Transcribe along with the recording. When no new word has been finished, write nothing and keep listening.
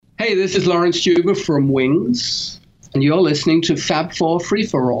Hey, this is Lawrence Juber from Wings, and you're listening to Fab 4 Free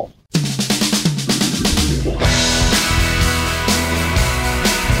For All.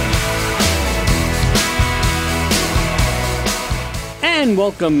 And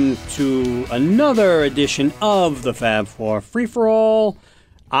welcome to another edition of the Fab 4 Free For All.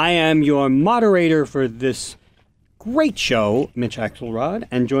 I am your moderator for this great show, Mitch Axelrod,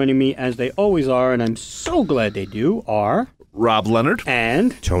 and joining me as they always are, and I'm so glad they do, are Rob Leonard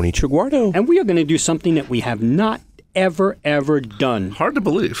and Tony Triguardo. And we are going to do something that we have not ever done. Hard to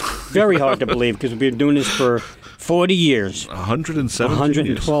believe. Very hard to believe because we've been doing this for 40 years.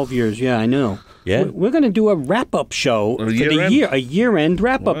 112 years. Yeah, I know. Yeah. We're going to do a wrap-up show for the year, a year-end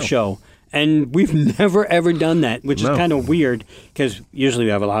wrap-up show. And we've never, ever done that, which is kind of weird because usually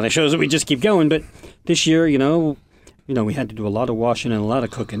we have a lot of shows that we just keep going. But this year, you know, we had to do a lot of washing and a lot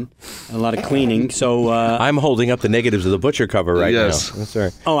of cooking and a lot of cleaning. So I'm holding up the negatives of the Butcher cover right now. That's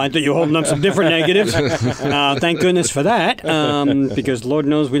right. Oh, I thought you were holding up some different negatives. Thank goodness for that, because Lord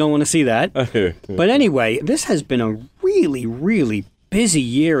knows we don't want to see that. But anyway, this has been a really, really busy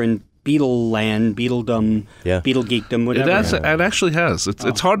year in Beatleland, Beatledom, Beatle geekdom, whatever. It actually has.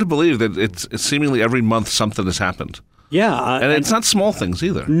 It's hard to believe that it's seemingly every month something has happened. Yeah, and it's not small things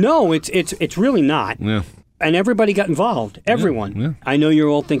either. No, it's really not. Yeah. And everybody got involved. Everyone. Yeah. I know you're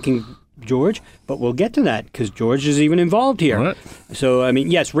all thinking George, but we'll get to that because George is even involved here. Right. So, I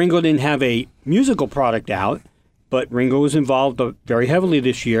mean, yes, Ringo didn't have a musical product out, but Ringo was involved very heavily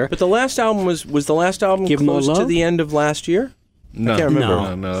this year. But the last album was the last album close to the end of last year? No. I can't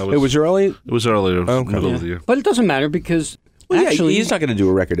remember. No, it was early? It was earlier, middle of the year. But it doesn't matter because actually, he's not going to do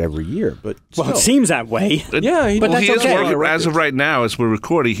a record every year, but well, it seems that way. But he that's is okay. working, as of right now, as we're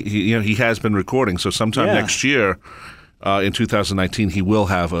recording. He has been recording. So sometime next year, in 2019, he will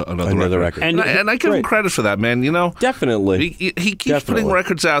have another record. And I give him credit for that, man. You know, definitely. He keeps putting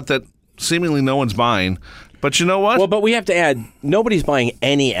records out that seemingly no one's buying. But you know what? Well, but we have to add, nobody's buying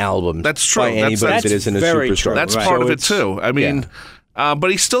any albums. That's true. By anybody that isn't a superstar. That's part of it too. I mean.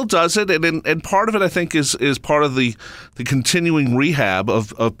 But he still does it, and part of it, I think, is part of the continuing rehab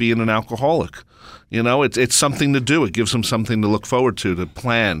of being an alcoholic. You know, it's something to do. It gives him something to look forward to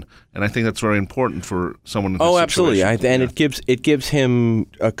plan, and I think that's very important for someone in this absolutely. situation. It gives him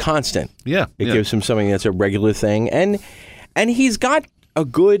a constant. Yeah, it gives him something that's a regular thing, and he's got a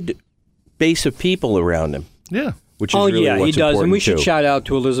good base of people around him. Yeah. Which is really what's he does, and we should too. shout out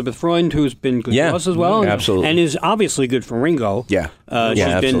to Elizabeth Freund, who's been good to us as well, absolutely, and is obviously good for Ringo. Yeah,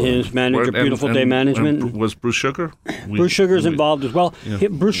 she's been his manager, Beautiful Day Management. And was Bruce Sugar? Bruce Sugar's involved as well. Yeah.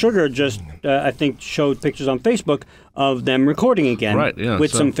 Bruce Sugar just, I think, showed pictures on Facebook of them recording again, with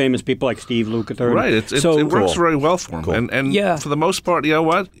some famous people like Steve Lukather. Right, it works very well for him, Cool. and for the most part, you know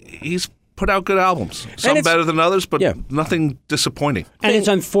what, he's put out good albums. Some better than others, but nothing disappointing. And it's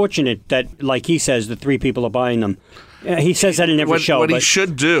unfortunate that, like he says, the three people are buying them. He says that in every show. What he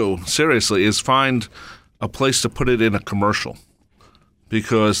should do, seriously, is find a place to put it in a commercial.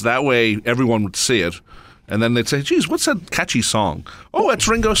 Because that way everyone would see it. And then they'd say, geez, what's that catchy song? Oh, it's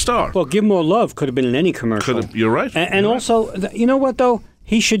Ringo Starr. Well, Give More Love could have been in any commercial. You're right. And also, you know what, though?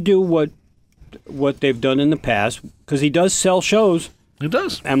 He should do what they've done in the past, because he does sell shows. He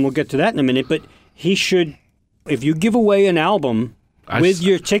does. And we'll get to that in a minute. But he should, if you give away an album with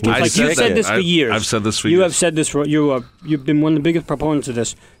your tickets, like you've said this for years. I've said this for years. You have said this for, you've been one of the biggest proponents of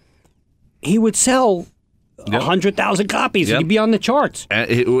this. He would sell 100,000 copies. He'd be on the charts.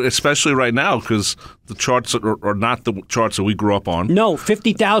 Especially right now, because the charts are not the charts that we grew up on. No,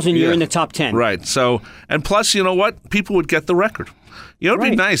 50,000, you're in the top 10. Right. So, and plus, you know what? People would get the record. You know, it'd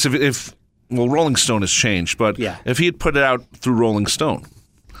be nice if Rolling Stone has changed, but if he had put it out through Rolling Stone.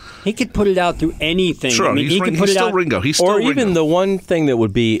 He could put it out through anything. Sure, I mean, he's still Ringo. He's still Ringo. Or even the one thing that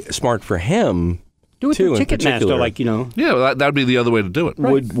would be smart for him, do it through Ticketmaster, like, Yeah, well, that would be the other way to do it.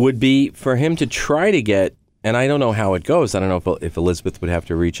 Would be for him to try to get, and I don't know how it goes. I don't know if Elizabeth would have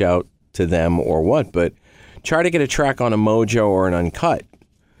to reach out to them or what, but try to get a track on a Mojo or an Uncut.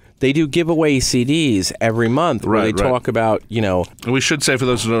 They do giveaway CDs every month where they talk about, And we should say, for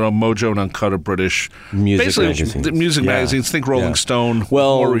those who don't know, Mojo and Uncut are British music magazines. Music magazines. Think Rolling Stone.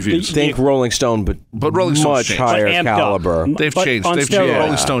 Well, more reviews. Think Rolling Stone, but Rolling Stone's much changed. higher caliber. They've changed.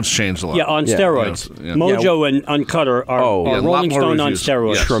 Rolling Stone's changed a lot. Yeah, on steroids. Mojo and Uncut are Rolling Stone on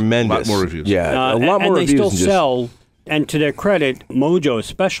steroids. Yes. Tremendous. A lot more reviews. Yeah, a lot more reviews. And they still sell, and to their credit, Mojo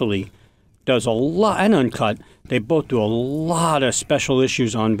especially does a lot, and Uncut, they both do a lot of special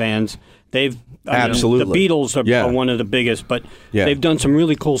issues on bands. Absolutely. The Beatles are one of the biggest, but they've done some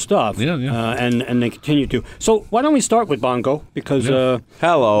really cool stuff. And they continue to. So why don't we start with Bongo? Because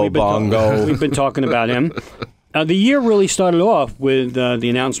hello, Bongo. We've been talking about him. The year really started off with the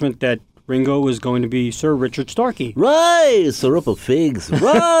announcement that Ringo was going to be Sir Richard Starkey. Rise, syrup of figs.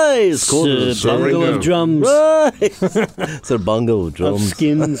 Rise, Sir Bungle of drums. Rise, Sir Bungle of drums. Of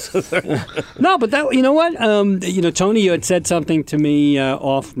skins. No, but that, you know what? Tony, you had said something to me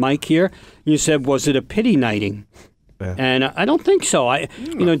off mic here. You said, was it a pity nighting? Yeah. And I don't think so.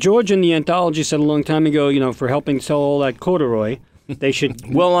 George in the anthology said a long time ago, for helping sell all that corduroy, they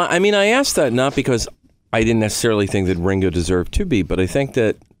should. Well, I asked that not because I didn't necessarily think that Ringo deserved to be, but I think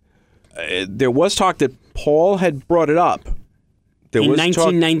that there was talk that Paul had brought it up. In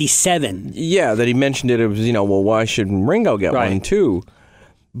 1997. That he mentioned it. It was, why shouldn't Ringo get one too?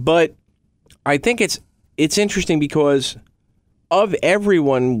 But I think it's interesting because of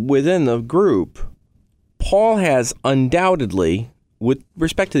everyone within the group, Paul has undoubtedly, with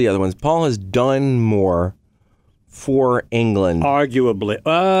respect to the other ones, Paul has done more for England. Arguably.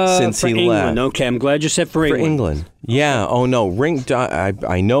 Since he left. Okay, I'm glad you said for England. For England. Yeah. Oh, no.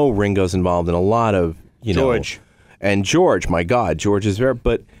 I know Ringo's involved in a lot of, George. And George, my God, George is there.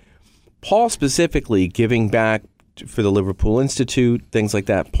 But Paul specifically giving back for the Liverpool Institute, things like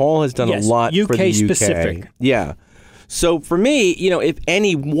that. Paul has done a lot for the UK. Specific. Yeah. So for me, if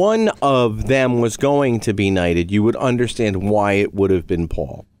any one of them was going to be knighted, you would understand why it would have been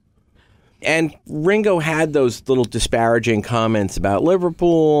Paul. And Ringo had those little disparaging comments about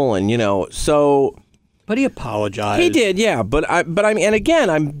Liverpool, and so. But he apologized. He did, yeah. But I mean, and again,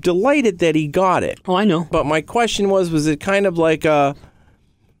 I'm delighted that he got it. Oh, I know. But my question was it kind of like a,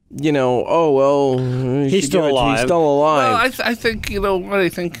 oh well, he's still alive. He's still alive. Well, I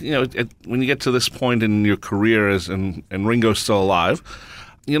think when you get to this point in your career and Ringo's still alive.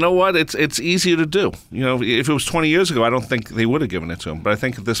 You know what? It's easier to do. If it was 20 years ago, I don't think they would have given it to him. But I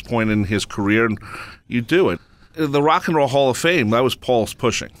think at this point in his career, you do it. The Rock and Roll Hall of Fame, that was Paul's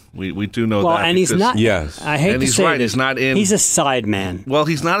pushing. We do know that. Well, and he's not. Yes. I hate to say this. He's not in. He's a sideman. Well,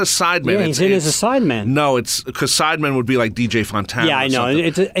 he's not a sideman. Yeah, he's in as a sideman. No, it's because sideman would be like DJ Fontana. Yeah, I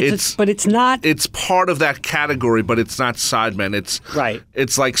know. But it's not. It's part of that category, but it's not sideman. It's right.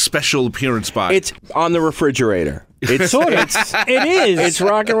 It's like special appearance by. It's on the refrigerator. It's sort of. It is. It's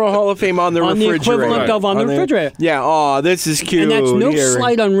Rock and Roll Hall of Fame on the refrigerator. On the equivalent of on the refrigerator. Yeah. Oh, this is cute. And that's no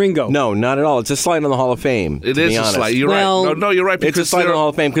slight on Ringo. No, not at all. It's a slight on the Hall of Fame. It is a slight. You're right. No, you're right. It's a slight on the Hall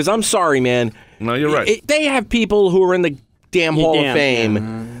of Fame because I'm sorry, man. No, you're right. They have people who are in the damn Hall of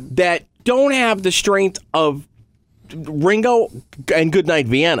Fame that don't have the strength of Ringo and Goodnight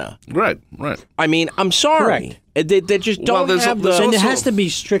Vienna. Right. I mean, I'm sorry. Correct. They just don't have the... And there has to be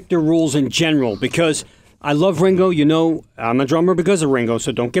stricter rules in general because I love Ringo. I'm a drummer because of Ringo,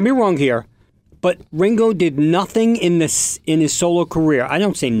 so don't get me wrong here. But Ringo did nothing in his solo career. I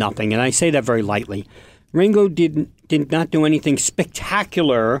don't say nothing, and I say that very lightly. Ringo did not do anything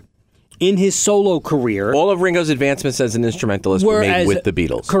spectacular in his solo career. All of Ringo's advancements as an instrumentalist were made with the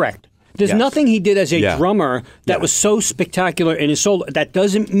Beatles. Correct. There's nothing he did as a drummer that was so spectacular in his solo. That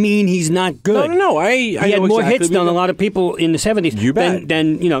doesn't mean he's not good. No. He had more hits than a lot of people in the 70s. You bet.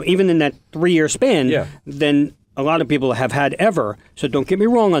 Than even in that 3-year span, than a lot of people have had ever. So don't get me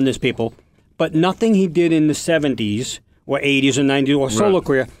wrong on this, people. But nothing he did in the 70s or 80s or 90s or solo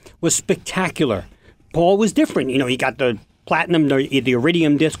career was spectacular. Paul was different. He got the platinum, the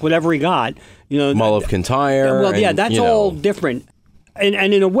iridium disc, whatever he got. Mull of Kintyre. Well, yeah, that's all different. And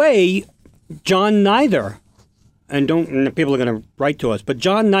in a way, John neither. And people are going to write to us, but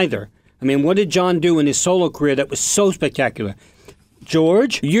John neither. I mean, what did John do in his solo career that was so spectacular?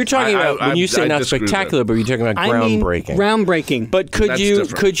 George? You're talking about, when you say not spectacular, but you're talking about groundbreaking. Groundbreaking. But could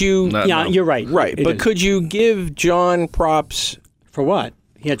you... No. You're right. Right, but could you give John props... For what?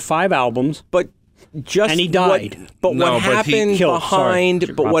 He had 5 albums. But just... And he died. What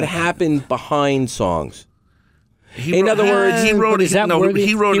happened behind songs? In other words, he wrote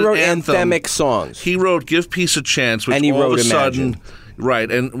anthemic songs. He wrote "Give Peace a Chance," which and he all wrote of a sudden, Imagine. Right?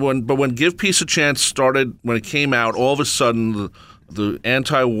 And when "Give Peace a Chance" started, when it came out, all of a sudden the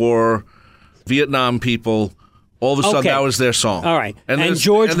anti-war Vietnam people, all of a sudden that was their song. All right, and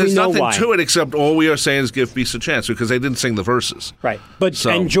George, we know why. There's nothing to it except all we are saying is "Give Peace a Chance" because they didn't sing the verses. Right,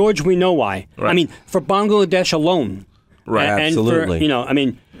 and George, we know why. Right. I mean, for Bangladesh alone, right? Absolutely.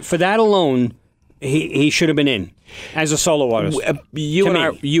 For, for that alone, he should have been in. As a solo artist. You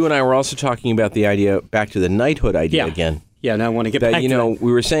and I were also talking about the idea, back to the knighthood idea again. Yeah, and I want to get back to that.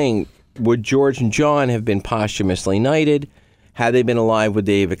 We were saying, would George and John have been posthumously knighted? Had they been alive, would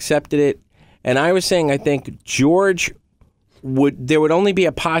they have accepted it? And I was saying, I think there would only be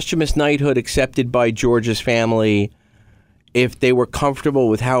a posthumous knighthood accepted by George's family if they were comfortable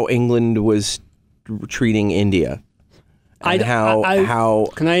with how England was treating India. And how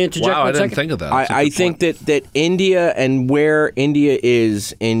can I interject? Wow, I one didn't second? think of that. I think that India and where India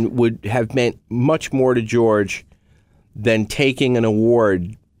is and would have meant much more to George than taking an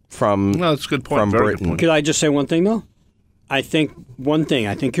award from No, that's a good point. from Very good Britain. point. Could I just say one thing, though? I think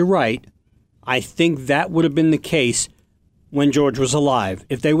you're right. I think that would have been the case when George was alive.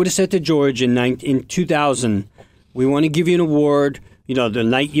 If they would have said to George in 2000, we want to give you an award, to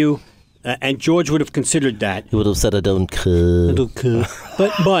knight you, and George would have considered that. He would have said, I don't care.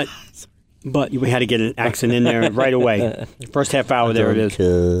 But we had to get an accent in there right away. First half hour, there it is.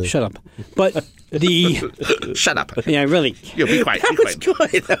 care. Shut up. But Shut up. yeah, really. You be quiet. Be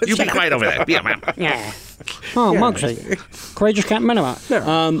quiet. You be quiet over there. Yeah, man. Yeah. Oh, Moxley. Courageous Captain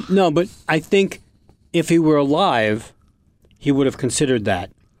Menevat. No, but I think if he were alive, he would have considered that.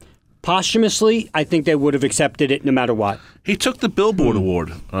 Posthumously, I think they would have accepted it no matter what. He took the Billboard Award,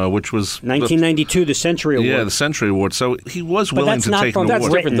 which was 1992, the Century Award. Yeah, the Century Award. So he was willing that's to not take from- an that's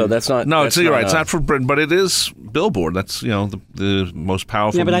award. different though. That's not. No, that's you're right. not It's not for Britain, but it is Billboard. That's the most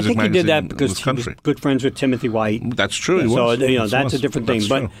powerful. Yeah, but I music think he did that magazine in because this he was country. good friends with Timothy White. That's true. He So was. that's a different thing. That's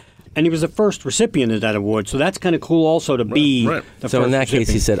But true. and he was the first recipient of that award, so that's kind of cool also to be. right. The So first in that case,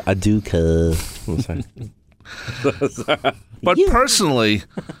 he recipient. said, I do care. But personally,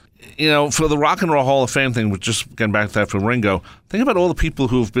 for the Rock and Roll Hall of Fame thing, which just getting back to that for Ringo, think about all the people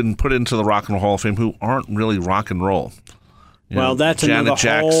who've been put into the Rock and Roll Hall of Fame who aren't really rock and roll. Well, that's Janet another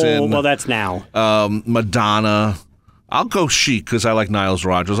Jackson. whole. Well, that's now. Madonna. I'll go Chic because I like Niles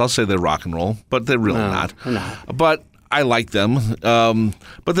Rodgers. I'll say they're rock and roll, but they're really not. No. But I like them.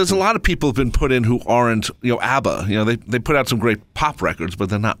 But there's a lot of people who've been put in who aren't, ABBA. They put out some great pop records, but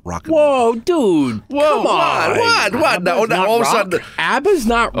they're not rock and roll. Whoa, dude! Whoa, come on! What? No, not all of a rock. sudden. ABBA's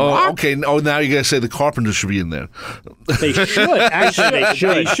not Oh, rock. okay. Oh, now you're gonna say the Carpenters should be in there. They should. Actually, they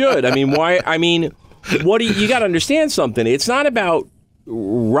should. They should. I mean, why? I mean, what do you got to understand something? It's not about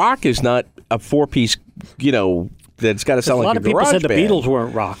rock. Is not a 4-piece. That's got to A sound lot like of a people garage said the band. Beatles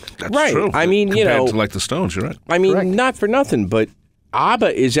weren't rock. That's Right. true. I mean, compared to like the Stones, you're right. I mean, Correct. not for nothing, but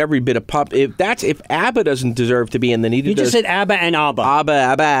ABBA is every bit of pop. If ABBA doesn't deserve to be in, then neither You does just said ABBA and ABBA.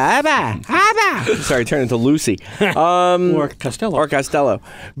 ABBA. Sorry, turn into Lucy. Or Costello. Or Costello.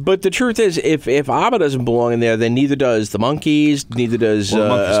 But the truth is, if ABBA doesn't belong in there, then neither does the Monkees, neither does... Well, the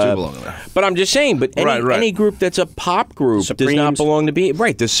Monkees do belong in there. But I'm just saying, but Right. any group that's a pop group does not Supremes. belong to be...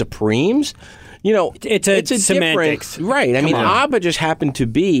 Right, the Supremes... It's a semantics. different... Right, I mean, ABBA just happened to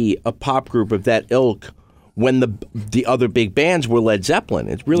be a pop group of that ilk when the other big bands were Led Zeppelin.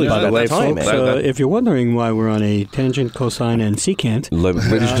 It's really By by the that way, time, folks, man. If you're wondering why we're on a tangent, cosine, and secant, Ladies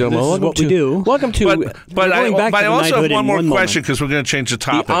and gentlemen, this is welcome what we to- do. Welcome to But I going back to the also have knighthood one in more one question moment. because we're going to change the the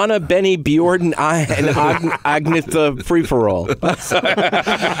topic. Anna, Benny, Bjorn, and Agnetha free-for-all.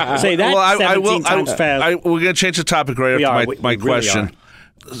 say that Well, 17 times fast. we're going to change the topic right We after are. my We really question.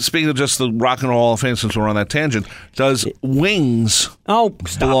 Speaking of just the Rock and Roll Hall of Fame, since we're on that tangent, does Wings Oh,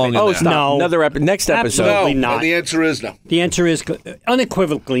 stop belong it. in Oh, there? stop. No. Another next episode. Absolutely not. The answer is no. The answer is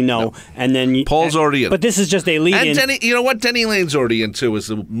unequivocally no. And then Paul's already in. But this is just a lead And in. Denny, you know what? Denny Lane's already in too. Is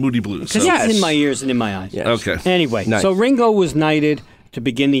the Moody Blues. Because So. it's in my ears and in my eyes. Yes. Okay. Anyway, Nice. so Ringo was knighted to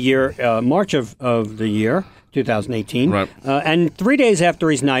begin the year, March of the year, 2018. Right. And 3 days after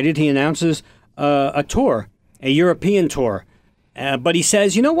he's knighted, he announces a tour, a European tour. But he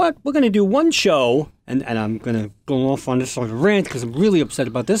says, you know what? We're going to do one show, and I'm going to go off on this rant because I'm really upset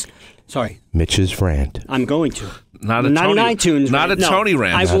about this. Sorry, Mitch's rant. I'm going to. Not a Not Tony- an iTunes not rant. a No, Tony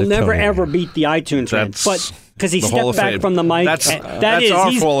rant. I Not will a never, Tony ever beat the iTunes rant. That's But because he the Hall stepped of back Fame. from the mic. That's our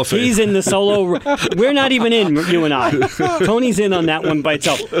he's, Hall of Fame. He's in the solo. We're not even in, you and I. Tony's in on that one by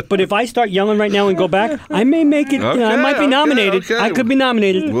itself. But if I start yelling right now and go back, I may make it. I might be nominated. okay. I could be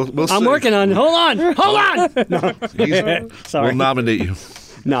nominated. We'll I'm see. working on it. Hold on. No. Sorry. We'll nominate you.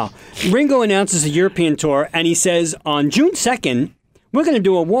 No. Ringo announces a European tour, and he says on June 2nd, we're going to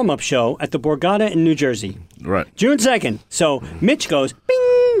do a warm-up show at the Borgata in New Jersey. Right. June 2nd. So Mitch goes,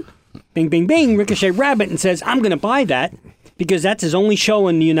 bing, bing, bing, bing, Ricochet Rabbit, and says, I'm going to buy that because that's his only show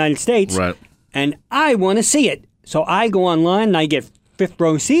in the United States. Right. And I want to see it. So I go online and I get fifth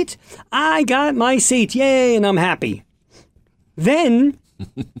row seats. I got my seats. Yay, and I'm happy. Then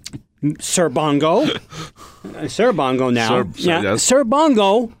Sir Bongo now. yes. Sir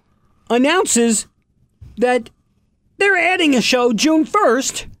Bongo announces that they're adding a show June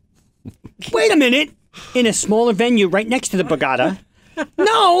 1st. Wait a minute. In a smaller venue right next to the Borgata.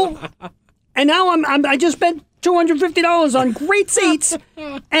 No. And now I just spent $250 on great seats.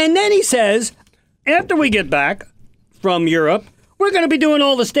 And then he says, after we get back from Europe, we're going to be doing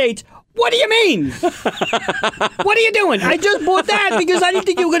all the states. What do you mean? What are you doing? I just bought that because I didn't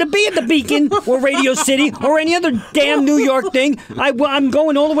think you were going to be at the Beacon or Radio City or any other damn New York thing. I'm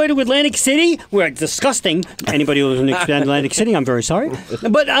going all the way to Atlantic City, where it's disgusting. Anybody who lives in Atlantic City, I'm very sorry.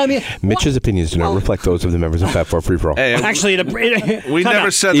 But I mean, Mitch's opinions do not reflect those of the members of Fab 4 Free For All. Hey, actually, we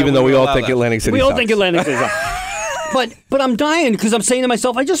never said that. Even though we all think Atlantic City we all sucks. think Atlantic City sucks. But I'm dying because I'm saying to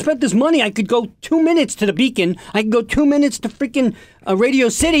myself, I just spent this money. I could go 2 minutes to the Beacon. I could go 2 minutes to freaking Radio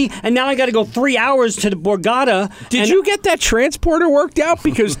City, and now I got to go 3 hours to the Borgata. Did you get that transporter worked out?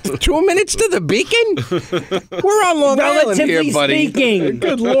 Because 2 minutes to the Beacon? We're on Long Island here, buddy. Speaking,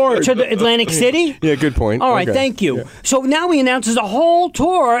 Good Lord. to the Atlantic City? Yeah, good point. All right, Okay. thank you. Yeah. So now he announces a whole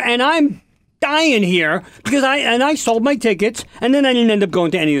tour, and I'm dying here because I sold my tickets, and then I didn't end up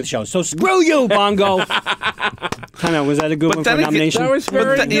going to any of the shows. So screw you, Bongo. Kind of was that a good one for a nomination? That was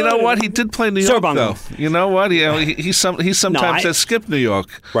very But you know what? He did play New Sir York, Bongo. though. You know what? He sometimes has skipped New York.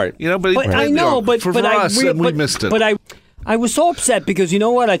 Right. You know, but he But played I New know, York but for but us, I and we missed it. But I was so upset because you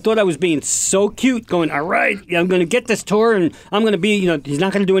know what? I thought I was being so cute, going, all right, I'm going to get this tour, and I'm going to be, he's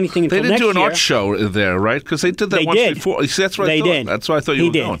not going to do anything until they next didn't do an year. art show there, right? Because they did that They once did. before. See, that's what I They thought. did. That's why I thought you He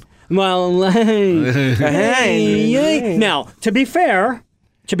were did. going. Well, hey. Now, to be fair,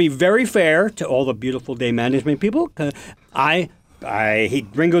 to be very fair to all the beautiful day management people, Ringo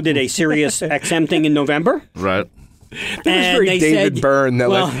did a Sirius XM thing in November. Right. That was very David Byrne. That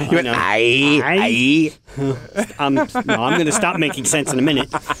well, he went, aye. I'm going to stop making sense in a minute.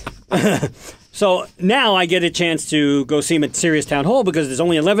 So now I get a chance to go see him at Sirius Town Hall because there's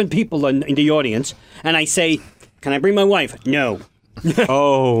only 11 people in the audience, and I say, "Can I bring my wife?" No.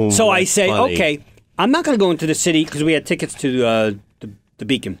 Oh. So I say, funny. okay, I'm not going to go into the city because we had tickets to the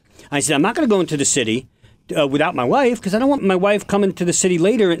Beacon. I said, I'm not going to go into the city without my wife because I don't want my wife coming to the city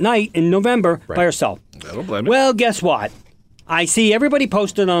later at night in November by herself. I don't blame you. Well, guess what? I see everybody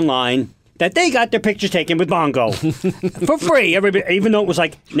posted online that they got their pictures taken with Bongo for free. Everybody, even though it was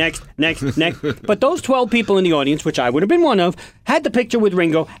like next. But those 12 people in the audience, which I would have been one of, had the picture with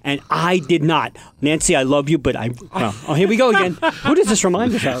Ringo, and I did not. Nancy, I love you, but here we go again. Who does this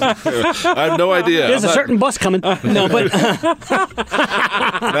remind us of? I have no idea. There's a certain bus coming. No, but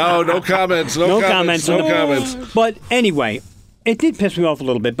no comments. No comments. But anyway, it did piss me off a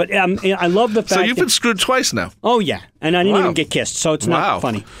little bit. But I love the fact. So you've been screwed twice now. Oh yeah, and I didn't Wow. even get kissed, so it's Wow. not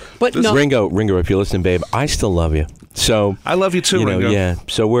funny. But no, Ringo, if you listen, babe, I still love you. So I love you too, Ringo. Yeah.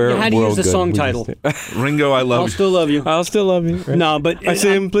 So we're how do you we're use the good. song We title? Ringo, I love I'll you. still love you. I'll still love you. Right? No, but I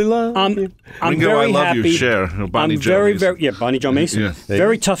simply love you. I'm Ringo, very I love happy. you. Cher, Bonnie I'm Jo very, Mason. very Bonnie Jo Mason. Yeah.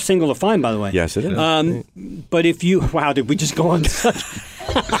 Very tough single to find, by the way. Yes, it is. But if you did we just go on?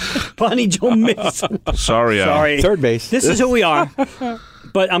 Bonnie Jo Mason. Sorry, Al. Sorry. Third base. This is who we are.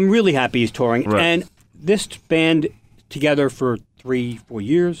 But I'm really happy he's touring. Right. And this band together for 3-4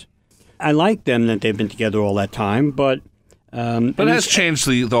 years. I like them that they've been together all that time, but But it has changed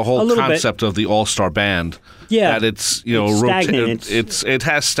the A whole little concept of the all-star band. Yeah. That it's It's stagnant. it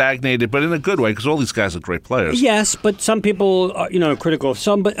has stagnated, but in a good way because all these guys are great players. yes, but some people are critical of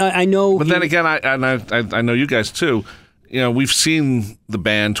some. But I know. But then again, I know you guys too. We've seen the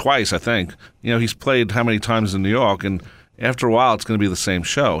band twice. I think. He's played how many times in New York, and after a while, it's going to be the same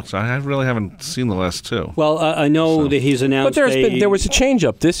show. So I really haven't seen the last two. Well, I know that he's announced. But there was a change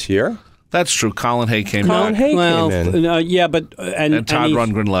up this year. That's true. Colin Hay came Colin back, Hay well, came in. yeah, but and Todd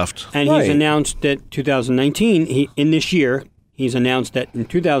Rundgren left. And Right. he's announced that 2019, in this year, he's announced that in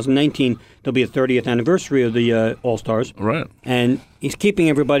 2019 there'll be a 30th anniversary of the All Stars. Right. And he's keeping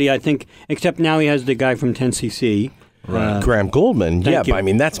everybody, I think, except now he has the guy from 10cc. Graham Goldman. Yeah, you. but I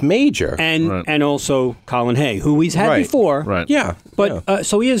mean, that's major. And Right. and also Colin Hay, who he's had Right. before. Right. yeah. But yeah.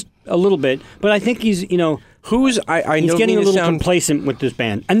 so he is a little bit. But I think he's, Who's I he's know getting a me to little sound- complacent with this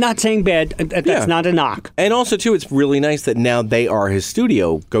band. I'm not saying bad. That's Yeah. not a knock. And also, too, it's really nice that now they are his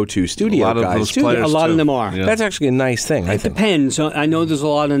go-to studio A lot of guys, those too. players, A lot of too. them are. Yeah. That's actually a nice thing, I It think. depends. I know there's a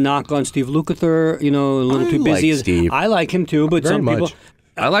lot of knock on Steve Lukather, a little too like busy. Steve. I like him too, but Very some people much.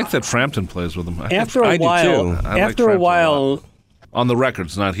 I like that Frampton plays with him. after I a do, while, too. I like after a Frampton a while, on the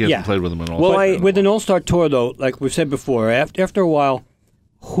records, not he hasn't Yeah. played with him at all. Well, but with an all-star tour though, like we've said before, after a while,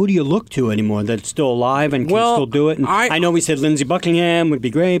 who do you look to anymore that's still alive and can Well, still do it? And I know we said Lindsey Buckingham would be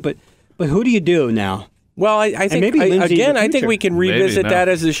great, but who do you do now? Well, I think, maybe Lindsay in the I think future. we can Maybe, revisit no. that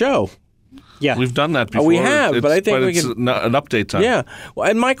as a show. Yeah, We've done that before. we have, but I think we it's can- an update time. Yeah. Well,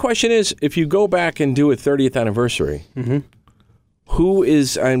 and my question is, if you go back and do a 30th anniversary, who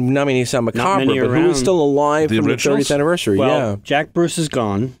is, I'm not meaning to sound macabre, many but who around. is still alive The from originals? the 30th anniversary? well, yeah. Jack Bruce is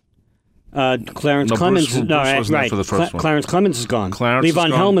gone. Clarence No, Clemens, Bruce wasn't there for the first one. Clarence Clemens is gone. Clarence Levon is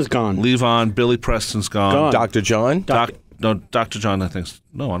gone. Helm is gone. Levon, Billy Preston's gone. Gone. Dr. John? No, Dr. John, I think.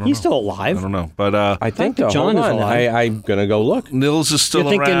 No, I don't know. He's still alive. I don't know. But I think Dr. John is hold on. alive. I'm going to go look. Nils is still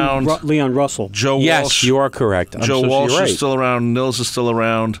You're thinking around. Leon Russell. Joe Yes, Walsh. you are correct. I'm Joe so Walsh you're right. is still around. Nils is still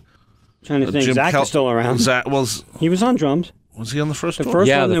around. Trying to think. Jim Zach is still around. Zach, He was on drums. was he on the first The tour? first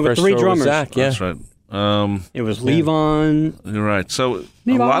Yeah, one, the there were first 3 tour was drummers. Zach, yeah. That's right. It was Levon. You're right. So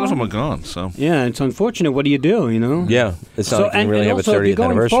Levon. a lot of them are gone. So Yeah, it's unfortunate. What do you do? You know. Yeah, it's not like you can really and have a also, if 30th you're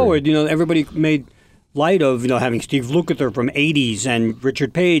going anniversary. forward, everybody made light of having Steve Lukather from '80s and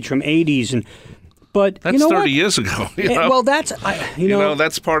Richard Page from '80s, but that's you know 30 what? years ago. You know? Well, that's you know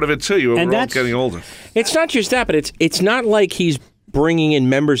that's part of it too. We're all that's- getting older. It's not just that, but it's not like he's bringing in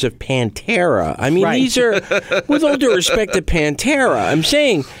members of Pantera. I mean, Right. these are, with all due respect to Pantera, I'm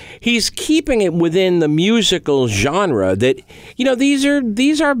saying he's keeping it within the musical genre that, these are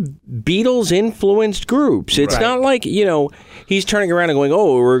Beatles influenced groups. It's not like, he's turning around and going,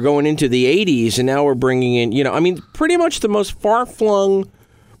 oh, we're going into the 80s and now we're bringing in, pretty much the most far-flung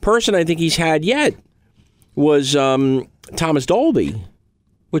person I think he's had yet was Thomas Dolby.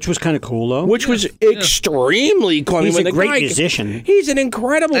 which was kind of cool though. Which was extremely cool. He's I mean, a the great guy- musician. He's an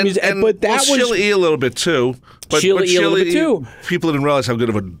incredible musician. But that was Sheila E. a little bit too. But Sheila E. a little bit, too. People didn't realize how good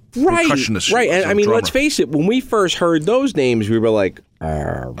of a percussionist she right. was. And I mean, let's drummer. face it. When we first heard those names, we were like,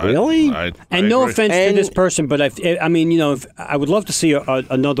 really? I And no agree. offense to this person, but I mean, if, I would love to see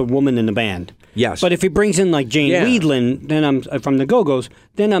another woman in the band. Yes. But if he brings in like Jane Yeah. Weedland, then I'm from the Go-Go's,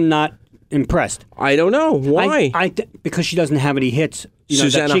 then I'm not impressed. I don't know why. Because she doesn't have any hits. That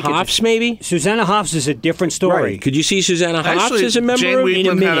Susanna she could- Hoffs, maybe. Susanna Hoffs is a different story. Right. Could you see Susanna Hoffs Actually, as a member Jane of?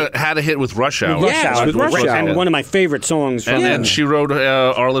 Wheatland minute. had a hit with Rush Hour. Yes, Hour, with Rush Hour. and one of my favorite songs from And them. then she wrote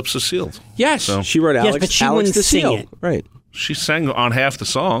Our Lips Are Sealed. Yes, So- she wrote Alex. but she Alex wouldn't the sing Seal. it. Right. She sang on half the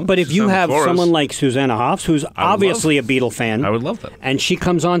song. But if She you sang the have chorus. someone like Susanna Hoffs, who's obviously a Beatle fan, I would love that. and she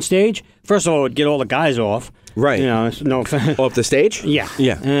comes on stage, first of all, it would get all the guys off. Right. It's no offense. Off the stage. Yeah.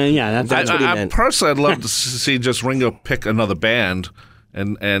 Yeah. Yeah. That's what he I meant. personally, I'd love to see just Ringo pick another band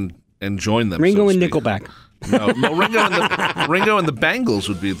and join them. Ringo so to and speak. Nickelback. No, Ringo and the Bangles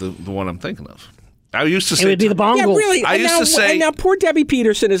would be the one I'm thinking of. I used to say It would be the Bongles. Yeah, really. I and used now, to say- and now poor Debbie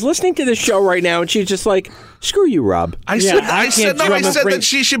Peterson is listening to this show right now, and she's just like, "Screw you, Rob." I Yeah, said I I said can't no. I drum a said ring- that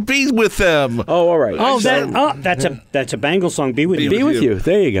she should be with them. Oh, all right. That's a Bangles song. Be with Be you. Be with you.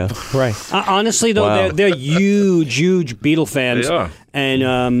 There you go. Right. Honestly, though, Wow. they're huge Beatle fans. They are.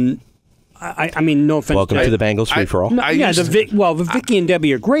 And I mean, no offense. Welcome to the Bangles Free for All. No, I yeah, used the Vicky and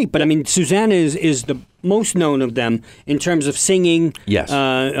Debbie are great, but I mean, Susanna is the most known of them in terms of singing. Yes.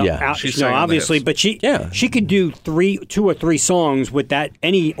 Yeah. She sang on the obviously, hits. but Yeah. she could do 2 or 3 songs with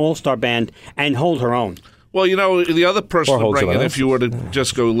any all-star band and hold her own. Well, the other person Or to hold bring in, someone if you were to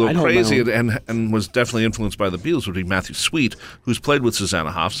just go a little I'd hold my crazy own. and was definitely influenced by the Beatles, would be Matthew Sweet, who's played with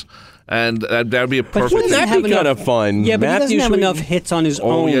Susanna Hoffs, and that would be a perfect. Wouldn't That'd have be kind enough- of fun. Yeah, but Matthew he doesn't have Sweet- enough hits on his Oh,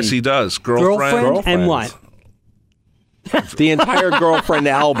 own. yes, he does. Girlfriend and what? The entire Girlfriend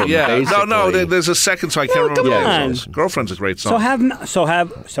album. Yeah, basically. no. There's a second, so I can't remember. come the name on. of it. Girlfriend's a great song. But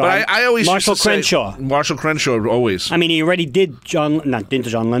I always Marshall used to say- Crenshaw. Marshall Crenshaw always. I mean, he already did John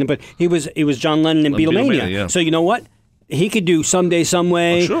Lennon, but he was John Lennon in Beatlemania. Beatlemania, yeah. So you know what? He could do Someday,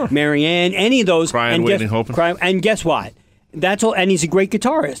 Someway, Oh, sure. Marianne, any of those. Crying, and Waiting, Hoping. And guess what? That's all. And he's a great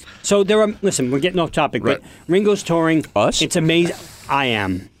guitarist. So there are. Listen, we're getting off topic, Right. but Ringo's touring. Us? It's amazing. I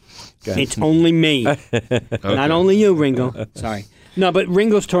am. It's only me, not only you, Ringo. Sorry. No, but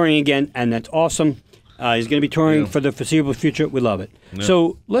Ringo's touring again, and that's awesome. He's going to be touring for the foreseeable future. We love it.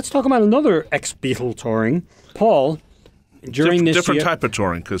 So let's talk about another ex-Beatle touring, Paul. During this different year, type of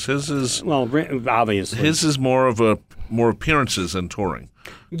touring because his is obviously, more appearances than touring.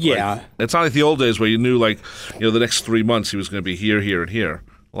 yeah. It's not like the old days where you knew the next 3 months he was going to be here, here, and here.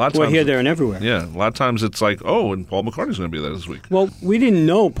 A lot of We're times, here, there, and everywhere. Yeah, a lot of times it's like, oh, and Paul McCartney's going to be there this week. Well, we didn't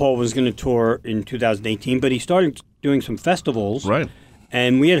know Paul was going to tour in 2018, but he started doing some festivals. Right.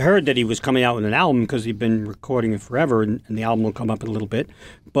 And we had heard that he was coming out with an album because he'd been recording it forever, and the album will come up in a little bit.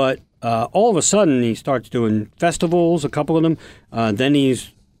 But all of a sudden, he starts doing festivals, a couple of them. Then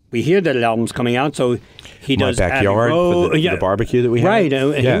we hear that an album's coming out, so he My does Abbey backyard Road. for the barbecue that we had. Right.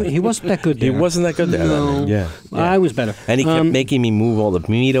 Yeah. He wasn't that good He there. wasn't that good there. No. Yeah. I was better. And he kept making me move all the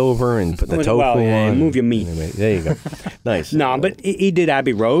meat over and put the Well, tofu yeah, on. move your meat. Anyway, there you go. Nice. No, but he did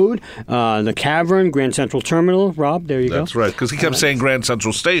Abbey Road, the Cavern, Grand Central Terminal. Rob, there you go. That's right, because he kept saying Grand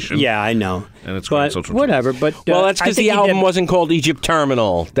Central Station. Yeah, I know. And it's Grand but Central whatever. But Well, that's I because think the he album did- wasn't called Egypt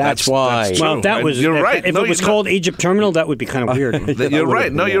Terminal. That's why. that's Well, true. that was. You're right. If No, it was you're called Egypt Terminal, that would be kind of weird. You're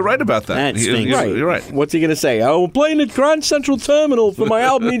right. No, you're right about that. That stinks. You're right. What's he going to say? Oh, we're playing at Grand Central Terminal for my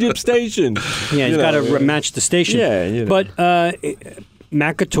album Egypt Station. Yeah, he's got to match the station. Yeah, you know. But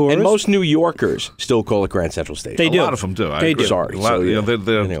MACA tours. And most New Yorkers still call it Grand Central Station. They do. A lot of them do. I They agree. do. Sorry. A lot, So,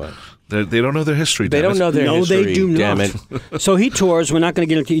 yeah. Anyway. They don't know their history. They don't know their No, history. they do damn not. it. So he tours. We're not going to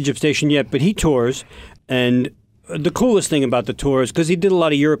get into Egypt Station yet, but he tours. And the coolest thing about the tour is because he did a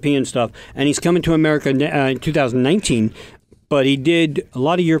lot of European stuff, and he's coming to America in 2019, but he did a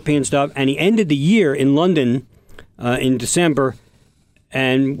lot of European stuff, and he ended the year in London in December.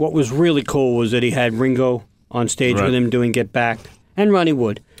 And what was really cool was that he had Ringo on stage with him doing Get Back, and Ronnie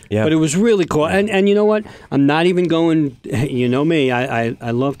Wood. Yeah. But it was really cool. And you know what? I'm not even going, you know me,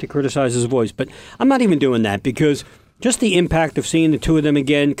 I love to criticize his voice, but I'm not even doing that because just the impact of seeing the two of them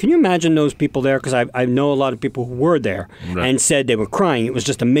again. Can you imagine those people there? Because I know a lot of people who were there and said they were crying. It was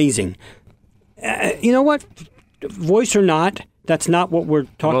just amazing. You know what? Voice or not, that's not what we're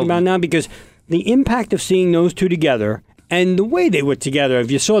talking about now because the impact of seeing those two together and the way they were together, if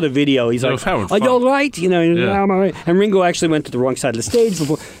you saw the video, he's like, "Are you all right?" You know, I'm all right. And Ringo actually went to the wrong side of the stage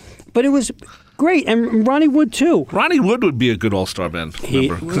before. But it was great. And Ronnie Wood, too. Ronnie Wood would be a good All-Star band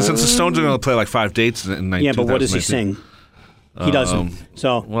member. Because since the Stones are going to play like 5 dates in 2019. Yeah, but what does he sing? He doesn't.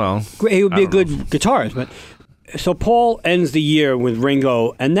 So, he would be a good guitarist. But so Paul ends the year with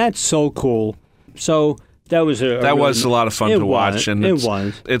Ringo, and that's so cool. So that was a lot of fun to watch, and it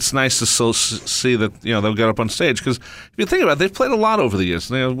was. It's nice to still see that they'll get up on stage because if you think about it, they've played a lot over the years.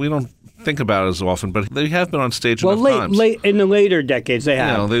 We don't think about it as often, but they have been on stage enough times. Late in the later decades, they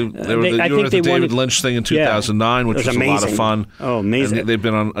have. They were at the David Lynch thing in 2009, which was a lot of fun. Oh, amazing! And they've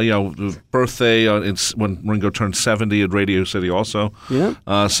been on birthday when Ringo turned 70 at Radio City also.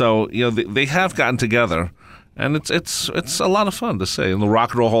 Yeah. So they have gotten together. And it's a lot of fun to see. In the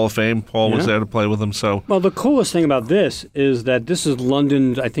Rock and Roll Hall of Fame, Paul was there to play with them. So the coolest thing about this is that this is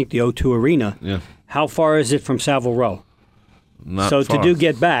London's, I think, the O2 Arena. Yeah. How far is it from Savile Row? Not so far. to do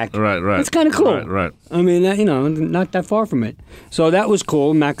Get Back, right. It's kind of cool. Right. I mean, not that far from it. So that was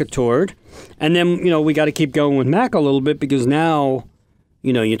cool. MACA toured, and then we got to keep going with MACA a little bit because now,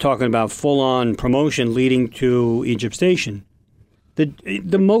 you're talking about full-on promotion leading to Egypt Station.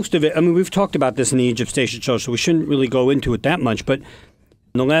 The most of it, I mean, we've talked about this in the Egypt Station show, so we shouldn't really go into it that much. But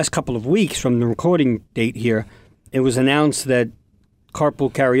in the last couple of weeks from the recording date here, it was announced that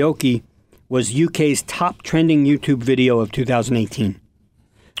Carpool Karaoke was UK's top trending YouTube video of 2018.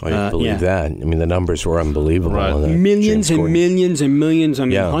 I believe that. I mean, the numbers were unbelievable. Right. Millions and millions and millions. I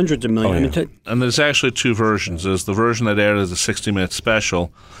mean, hundreds of millions. And there's actually 2 versions. There's the version that aired as a 60-minute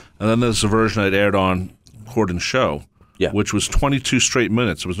special, and then there's the version that aired on Court and Show. Yeah. Which was 22 straight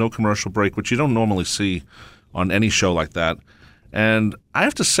minutes. There was no commercial break, which you don't normally see on any show like that. And I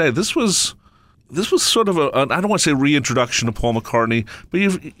have to say, this was sort of I don't want to say reintroduction to Paul McCartney, but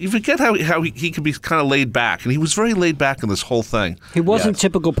you forget how he could be kind of laid back, and he was very laid back in this whole thing. He wasn't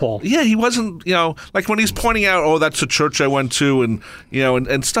typical Paul. Yeah, he wasn't. Like when he's pointing out, that's a church I went to, and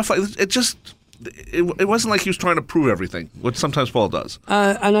and stuff like this, it just. It wasn't like he was trying to prove everything, which sometimes Paul does.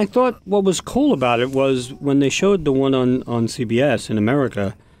 And I thought what was cool about it was when they showed the one on CBS in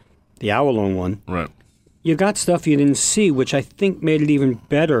America, the hour-long one. Right. You got stuff you didn't see, which I think made it even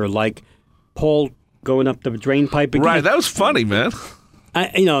better, like Paul going up the drain pipe again. Right, that was funny, man.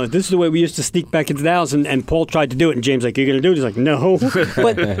 This is the way we used to sneak back into the house, and Paul tried to do it, and James like, "You're going to do it?" He's like, "No."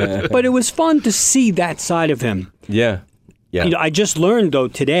 but it was fun to see that side of him. Yeah. I just learned, though,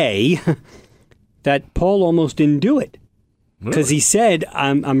 today that Paul almost didn't do it because he said,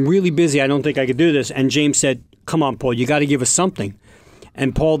 I'm really busy. I don't think I could do this. And James said, "Come on, Paul, you got to give us something."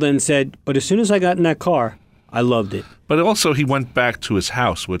 And Paul then said, "But as soon as I got in that car, I loved it." But also he went back to his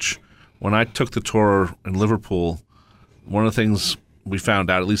house, which when I took the tour in Liverpool, one of the things we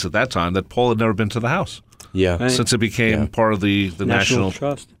found out, at least at that time, that Paul had never been to the house. Yeah. Right. Since it became part of the National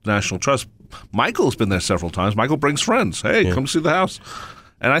Trust. National Trust. Michael's been there several times. Michael brings friends. Hey, come see the house.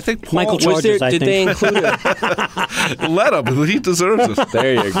 And I think Paul Michael charges, did they include it? let him. He deserves it.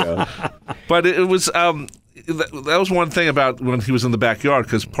 There you go. But it was that was one thing about when he was in the backyard,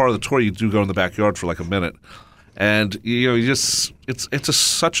 because part of the tour you do go in the backyard for like a minute, and you just it's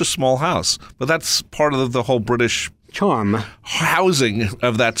such a small house, but that's part of the whole British charm housing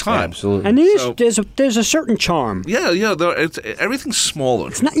of that time. Absolutely. And there's a certain charm. Yeah. Everything's smaller.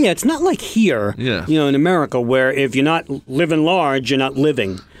 It's not like here. Yeah. In America, where if you're not living large, you're not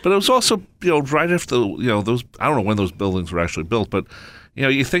living. But it was also right after those. I don't know when those buildings were actually built, but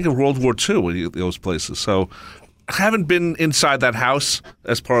you think of World War II, those places. So I haven't been inside that house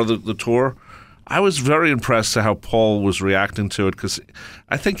as part of the tour. I was very impressed to how Paul was reacting to it, because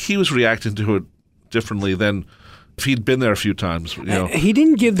I think he was reacting to it differently than if he'd been there a few times. He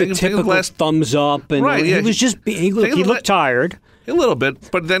didn't give the typical thumbs up, and right, he was just he looked tired. A little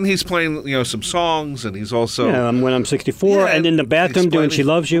bit, but then he's playing, some songs, and he's also When I'm 64, and in the bathroom doing "She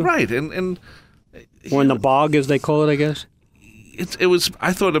Loves You," right? And or in the bog, as they call it, I guess. It was.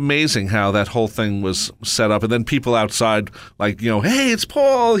 I thought amazing how that whole thing was set up, and then people outside, like, hey, it's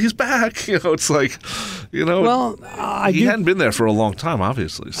Paul, he's back. It's like, Well, he hadn't been there for a long time,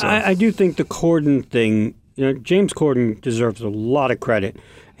 obviously. So I do think the Corden thing. James Corden deserves a lot of credit.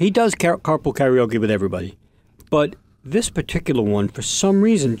 He does carpool karaoke with everybody, but this particular one, for some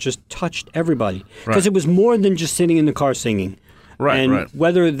reason, just touched everybody because it was more than just sitting in the car singing. Right, and right.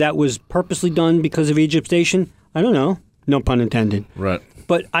 whether that was purposely done because of Egypt Station, I don't know. No pun intended. Right.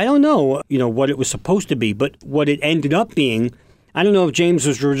 But I don't know, what it was supposed to be, but what it ended up being, I don't know if James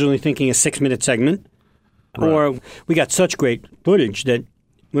was originally thinking a 6-minute segment, or we got such great footage that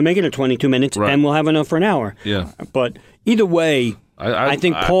we're making it 22 minutes and we'll have enough for an hour. Yeah. But either way, I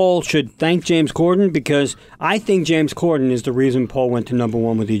think Paul should thank James Corden because I think James Corden is the reason Paul went to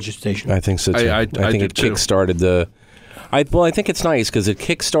 #1 with Egypt Station. I think so too. I think it kickstarted the. I think it's nice because it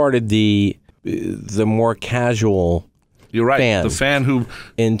kickstarted the more casual. You're right. Fan. The fan who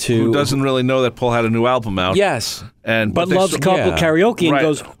doesn't really know that Paul had a new album out. Yes, but loves carpool karaoke and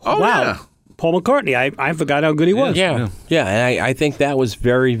goes, "Oh, wow, yeah. Paul McCartney! I forgot how good he was." Yeah. And I think that was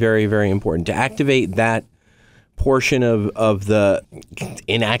very, very, very important to activate that portion of the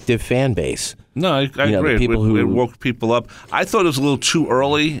inactive fan base. No, I agree. It woke people up. I thought it was a little too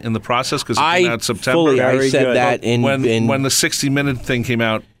early in the process because it came out in September. I said that when the 60-minute thing came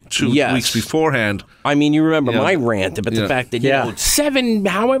out 2 weeks beforehand. I mean, you remember my rant about the fact that 70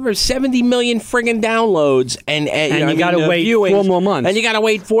 million friggin' downloads, and you got to wait 4 more months, and you got to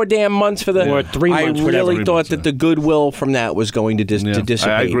wait 4 damn months for the or 3 months. I really thought that the goodwill from that was going to dissipate.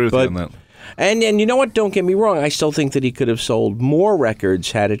 I agree with you on that. And you know what? Don't get me wrong. I still think that he could have sold more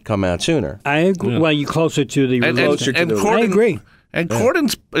records had it come out sooner. I agree. Well, you're closer to the Corden, I agree. And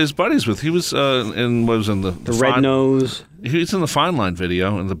Corden's is buddies with. He was in the Red Nose. He's in the Fine Line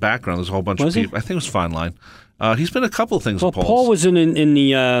video in the background. There's a whole bunch of people. I think it was Fine Line. He's been a couple of things. Well, with Paul was in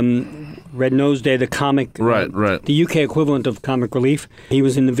the Red Nose Day, the comic, right. The UK equivalent of Comic Relief. He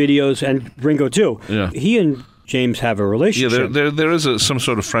was in the videos, and Ringo too. Yeah. He and James have a relationship. Yeah, there is some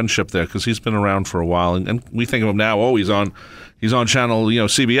sort of friendship there because he's been around for a while, and we think of him now. Oh, he's on channel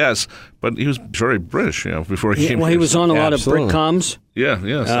CBS, but he was very British before he came. Well, he was on a lot of Britcoms. Yeah.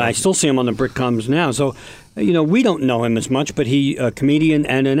 So. I still see him on the Britcoms now. So, we don't know him as much, but he's a comedian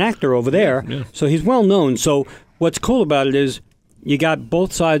and an actor over there. Yeah. So he's well known. So what's cool about it is you got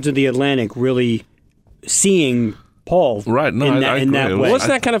both sides of the Atlantic really seeing Paul right. No, I in that way. Well, isn't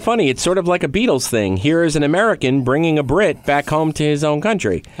that kind of funny? It's sort of like a Beatles thing. Here is an American bringing a Brit back home to his own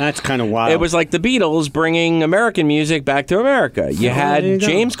country. That's kind of wild. It was like the Beatles bringing American music back to America. You had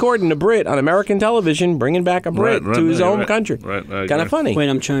James Corden, a Brit, on American television, bringing back a Brit to his own country. Right. Kind of funny. Wait,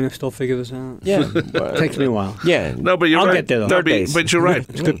 I'm trying to still figure this out. Yeah. It takes me a while. Yeah. No, but you're I'll right. get there, though. No, but you're right.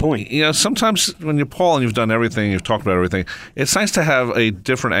 It's a good point. Sometimes when you're Paul and you've done everything, you've talked about everything, it's nice to have a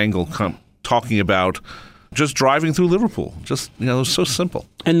different angle talking about just driving through Liverpool. Just, it was so simple.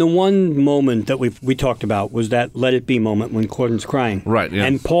 And the one moment that we talked about was that Let It Be moment when Corden's crying. Right, yeah.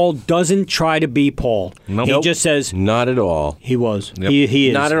 And Paul doesn't try to be Paul. Nope. He just says... Not at all. He was. Yep. He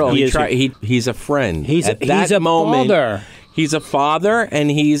is. Not at all. He's a friend. He's a father. He's a father,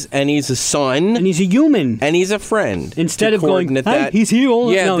 and he's a son. And he's a human. And he's a friend. Instead of going, hey, he's here.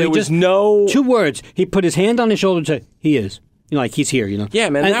 Yeah, there was just no... 2 words. He put his hand on his shoulder and said, he is. Like he's here, Yeah,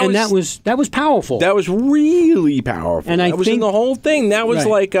 man. That was powerful. That was really powerful. And that was in the whole thing. That was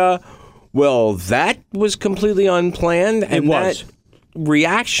like, that was completely unplanned, and that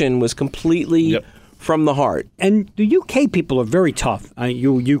reaction was completely from the heart. And the UK people are very tough.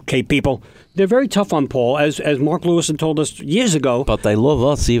 You UK people, they're very tough on Paul, as Mark Lewison told us years ago. But they love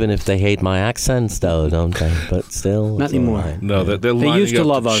us, even if they hate my accents, though, don't they? But still, not anymore. Right. No, they're they used to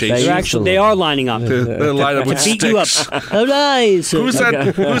love us. They are lining up. They're lining up with beat you up. Who's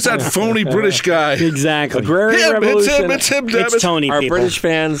that phony British guy? Exactly. Agrarian Revolution. It's him. It's Tony. Our people. British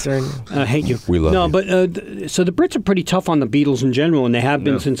fans I hate you. We love you. But so the Brits are pretty tough on the Beatles in general, and they have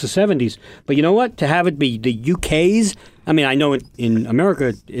been since the 70s. But you know what? To have it be the UK's, I mean, I know in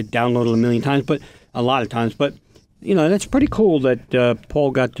America it downloaded a million times, but a lot of times. But that's pretty cool that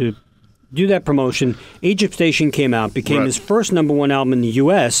Paul got to do that promotion. Egypt Station came out, became his first #1 album in the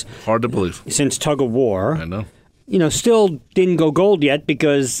U.S. Hard to believe. Since Tug of War. I know. Still didn't go gold yet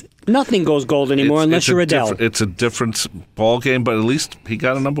because nothing goes gold anymore unless you're Adele. It's a different ball game, but at least he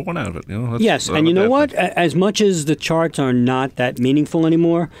got a #1 out of it. Yes, and you know what? As much as the charts are not that meaningful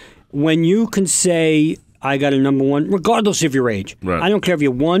anymore, when you can say, I got a number one, regardless of your age. Right. I don't care if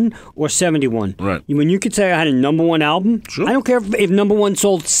you're 1 or 71. Right. When you could say I had a number one album, Sure. I don't care if number one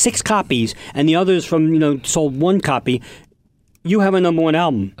sold 6 copies and the others from sold 1 copy. You have a number one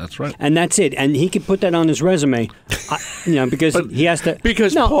album. That's right. And that's it. And he could put that on his resume, because he has to.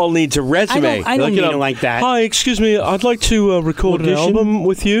 Because No, Paul needs a resume. I don't mean it like that. Hi, excuse me. I'd like to record Audition? an album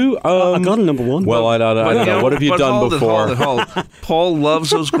with you. I got a number one. Well, I don't know. What have you But done hold it, before? hold it. Paul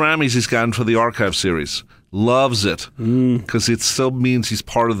loves those Grammys he's gotten for the archive series. Loves it because it still means he's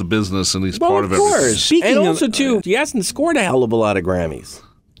part of the business and he's Well, part of of everything. course. Speaking And of- also, too, he hasn't scored a hell of a lot of Grammys.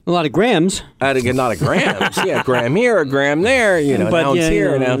 a lot of grams. Not a grams. Yeah, gram here, a gram there. But, ounce yeah,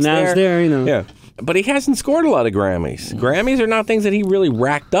 here, an ounce ounce there. Yeah. But he hasn't scored a lot of Grammys. Grammys are not things that he really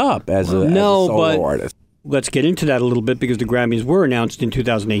racked up as a solo artist. Let's get into that a little bit because the Grammys were announced in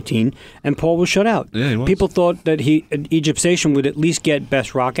 2018 and Paul was shut out. Yeah, he was. People thought that Egypt Station would at least get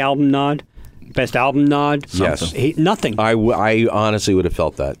Best Rock Album nod, Best Album nod. Yes. Nothing. I honestly would have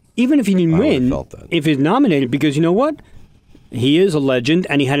felt that. Even if he didn't would've win, felt that. if he's nominated, because you know what? He is a legend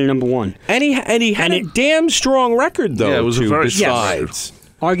and he had a number one. And he had a damn strong record, though. Yeah, it was a too, very besides.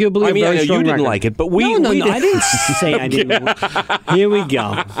 Arguably, I mean, a very I know strong you didn't record. like it, but we No, did. I didn't say I didn't. Here we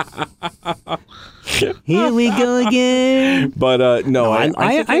go. Here we go again. But no,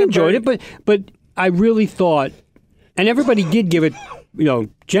 I enjoyed it, but I really thought, and everybody did give it,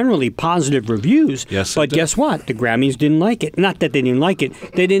 generally positive reviews. Yes, they but did. guess what? The Grammys didn't like it. Not that they didn't like it;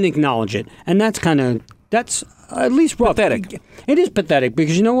 they didn't acknowledge it, and that's at least rough. Pathetic. It is pathetic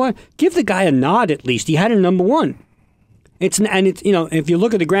because you know what? Give the guy a nod at least. He had a number one. It's if you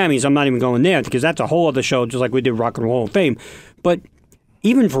look at the Grammys, I'm not even going there because that's a whole other show, just like we did Rock and Roll Hall of Fame. But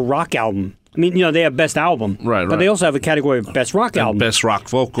even for rock album, I mean, they have best album, Right, But right. they also have a category of best rock album, Best rock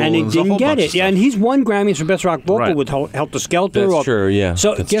vocal, and he there's a whole didn't get bunch of it. Yeah, stuff. and he's won Grammys for best rock vocal Right. with Helter Skelter. That's true, yeah,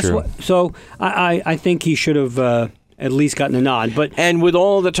 So that's guess true. what? So I think he should have at least gotten a nod. But And with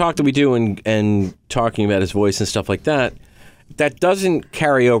all the talk that we do and talking about his voice and stuff like that, that doesn't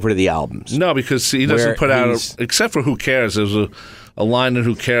carry over to the albums. No, because he Where doesn't put out, he's- except for Who Cares, there's a line in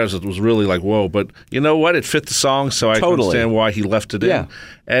Who Cares that was really like, whoa. But you know what? It fit the song, so I can Totally. understand why he left it Yeah. in.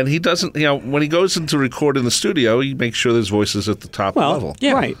 And he doesn't, when he goes into record in the studio, he makes sure his voice is at the top level.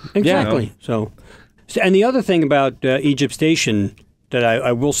 Yeah. right, exactly. So, and the other thing about Egypt Station that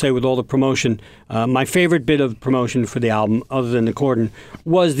I will say with all the promotion, my favorite bit of promotion for the album, other than the Corden,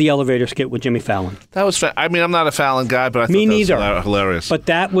 was the elevator skit with Jimmy Fallon. That was, I mean, I'm not a Fallon guy, but I thought Me that neither. was hilarious. But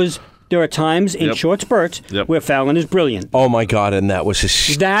there are times in Yep. short spurts Yep. where Fallon is brilliant. Oh my God! And that was That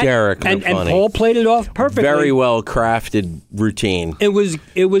hysterically and funny. Paul played it off perfectly. Very well crafted routine. It was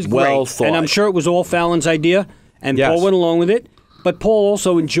Well great, thought. and I'm sure it was all Fallon's idea, and Yes. Paul went along with it. But Paul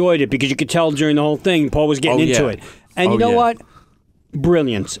also enjoyed it because you could tell during the whole thing Paul was getting Oh, into yeah. it. And Oh, you know yeah. what?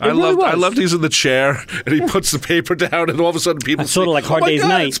 Brilliance. It I really was. loved he's in the chair and he puts the paper down and all of a sudden people It's sorta see, like Hard oh my Day's God,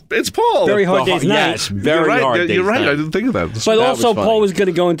 Night. It's Paul. Very Hard Day's Night. Yes, very you're right. hard. You're Day's right. Night. I didn't think of that. But That also, was funny. Paul was going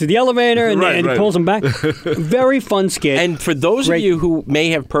to go into the elevator, and, Right, and he right. pulls him back. Very fun skit. And for those Great. of you who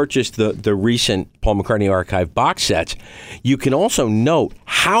may have purchased the recent Paul McCartney Archive box sets, you can also note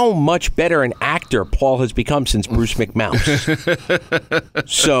how much better an actor Paul has become since Bruce McMouse.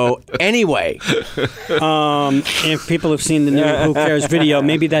 So anyway, if people have seen the new Who Cares video,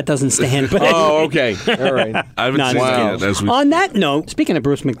 maybe that doesn't stand. But okay, all right. I haven't No, seen no. it yet. As we On that note, speaking of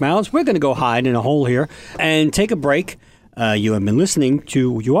Bruce McMouse, we're going to go hide in a hole here and take a break. You are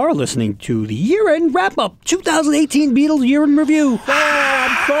listening to the year-end wrap-up, 2018 Beatles Year-End Review.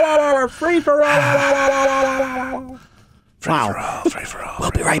 Wow. Free for all. We'll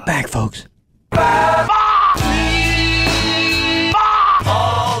be right back, folks.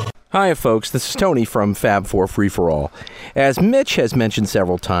 Hi, folks. This is Tony from Fab 4 Free for All. As Mitch has mentioned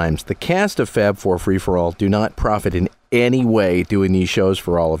several times, the cast of Fab 4 Free for All do not profit in any way doing these shows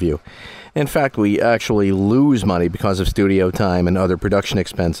for all of you. In fact, we actually lose money because of studio time and other production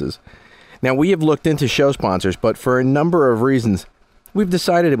expenses. Now, we have looked into show sponsors, but for a number of reasons, we've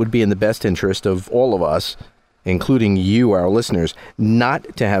decided it would be in the best interest of all of us, including you, our listeners,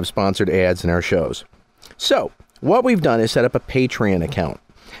 not to have sponsored ads in our shows. So, what we've done is set up a Patreon account.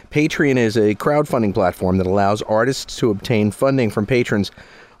 Patreon is a crowdfunding platform that allows artists to obtain funding from patrons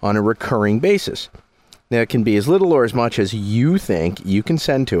on a recurring basis. Now, it can be as little or as much as you think you can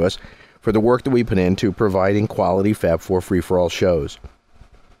send to us for the work that we put into providing quality Fab 4 Free-for-All shows.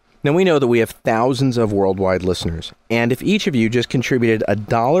 Now, we know that we have thousands of worldwide listeners, and if each of you just contributed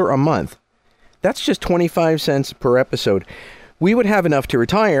 $1 a month, that's just 25 cents per episode, we would have enough to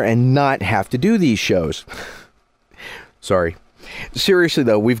retire and not have to do these shows. Sorry. Seriously,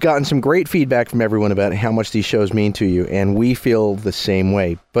 though, we've gotten some great feedback from everyone about how much these shows mean to you, and we feel the same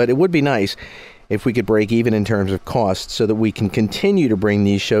way. But it would be nice if we could break even in terms of costs so that we can continue to bring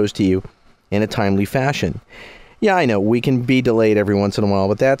these shows to you in a timely fashion. Yeah, I know, we can be delayed every once in a while,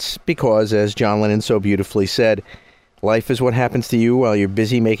 but that's because, as John Lennon so beautifully said, life is what happens to you while you're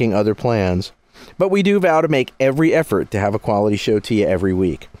busy making other plans. But we do vow to make every effort to have a quality show to you every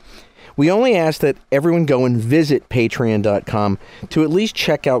week. We only ask that everyone go and visit patreon.com to at least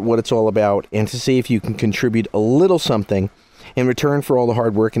check out what it's all about and to see if you can contribute a little something in return for all the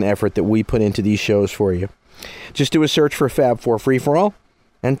hard work and effort that we put into these shows for you. Just do a search for Fab 4 Free For All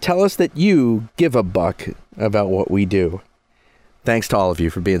and tell us that you give a buck about what we do. Thanks to all of you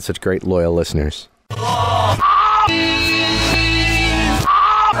for being such great, loyal listeners.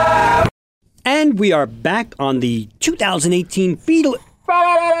 And we are back on the 2018 Beatle...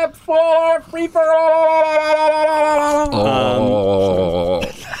 Fab 4 Free For All.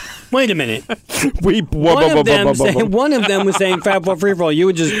 Wait a minute. One of them was saying Fab 4 Free For All. You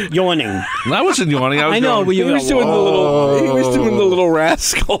were just yawning. I wasn't yawning. I know. He was doing the little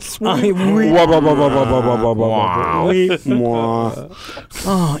rascals. Oh,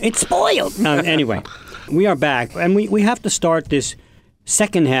 it's spoiled. Anyway, we are back, and we have to start this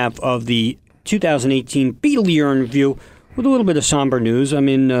second half of the 2018 Beatle Year in Review with a little bit of somber news. I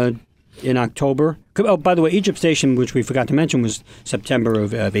mean, in October. Oh, by the way, Egypt Station, which we forgot to mention, was September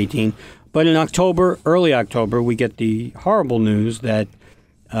of 18. But in October, early October, we get the horrible news that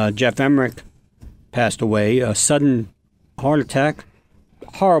Geoff Emerick passed away. A sudden heart attack.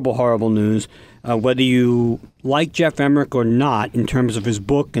 Horrible, horrible news. Whether you like Geoff Emerick or not, in terms of his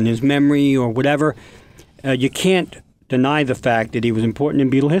book and his memory or whatever, you can't deny the fact that he was important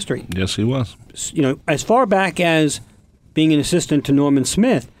in Beatle history. Yes, he was. You know, as far back as being an assistant to Norman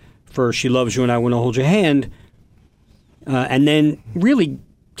Smith for She Loves You and I Want to Hold Your Hand, and then really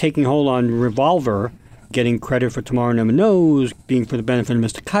taking hold on Revolver, getting credit for Tomorrow Never Knows, being for the benefit of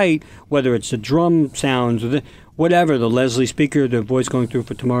Mr. Kite, whether it's the drum sounds or whatever, the Leslie speaker, the voice going through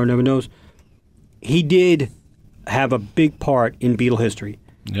for Tomorrow Never Knows. He did have a big part in Beatle history.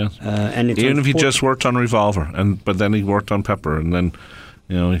 Yes. And it's even if he just worked on Revolver, but then he worked on Pepper, and then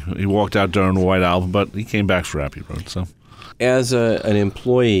he walked out during the White Album, but he came back for Abbey Road. So, as an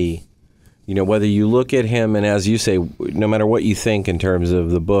employee, whether you look at him, and as you say, no matter what you think in terms of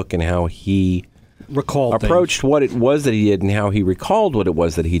the book and how he approached what it was that he did and how he recalled what it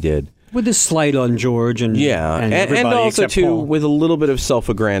was that he did. With his slight on George and and also too Paul. With a little bit of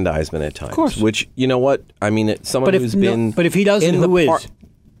self-aggrandizement at times. Of course. Which, you know what? I mean, someone who's been... But if he doesn't, who is?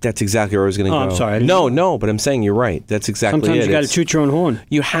 That's exactly where I was going to go. I'm sorry. No, but I'm saying you're right. That's exactly it. Sometimes you got to toot your own horn.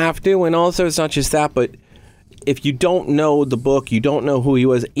 You have to, and also it's not just that, but if you don't know the book, you don't know who he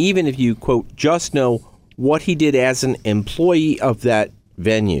was, even if you, quote, just know what he did as an employee of that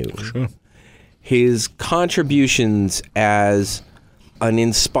venue, sure. His contributions as an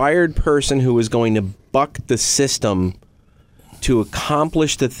inspired person who was going to buck the system to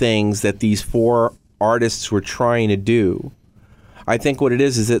accomplish the things that these four artists were trying to do. I think what it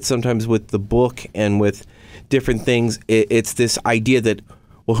is that sometimes with the book and with different things, it's this idea that,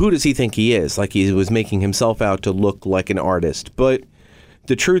 well, who does he think he is? Like he was making himself out to look like an artist. But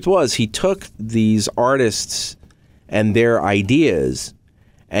the truth was he took these artists and their ideas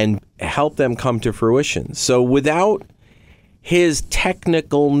and helped them come to fruition. So without his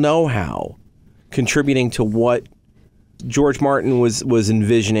technical know-how contributing to what George Martin was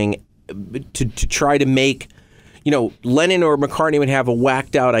envisioning to try to make, Lennon or McCartney would have a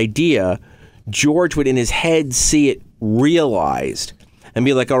whacked out idea. George would in his head see it realized and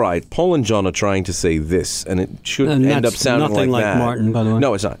be like, all right, Paul and John are trying to say this, and it should end up sounding nothing like that. Martin, by the way.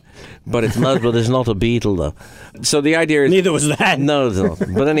 No, it's not. But it's not a Beatle, though. So the idea is... Neither was that. No, it's not.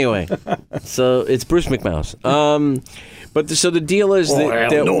 But anyway, so it's Bruce McMouse. So the deal is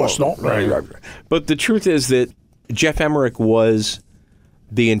that... no, it's not. But the truth is that Geoff Emerick was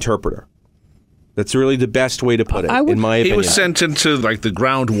the interpreter. That's really the best way to put it, in my opinion. He was sent into the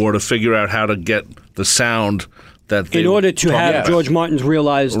ground war to figure out how to get the sound that they in order to have George Martin's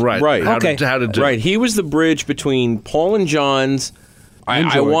realized right. How to do right. He was the bridge between Paul and John's.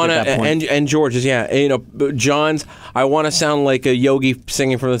 And George's, John's. I want to sound like a yogi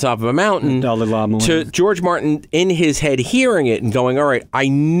singing from the top of a mountain. To George Martin in his head hearing it and going, all right, I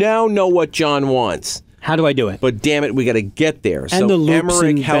now know what John wants. How do I do it? But damn it, we got to get there. And the loops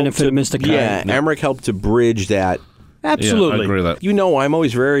Emerick and benefit of Mr. Kite. Yeah, Emerick helped to bridge that. Absolutely. Yeah, I agree with that. I'm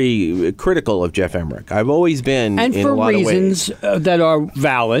always very critical of Geoff Emerick. I've always been, and in for a lot reasons of ways. That are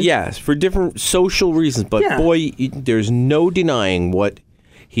valid. Yes, for different social reasons. But boy, there's no denying what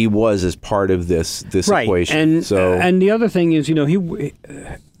he was as part of this right. equation. And the other thing is, he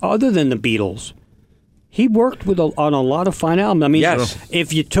other than the Beatles, he worked on a lot of fine albums. I mean, Yes.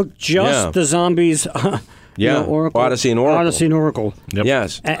 if you took just the Zombies, Oracle, Odyssey and Oracle. Yep.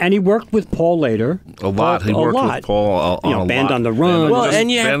 Yes. And he worked with Paul later. A lot. He worked with Paul on a Band lot. on the Run. Well, and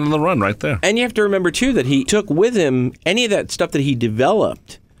Band on the Run right there. And you have to remember, too, that he took with him any of that stuff that he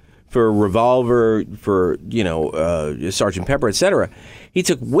developed for Revolver, for, Sgt. Pepper, etc. He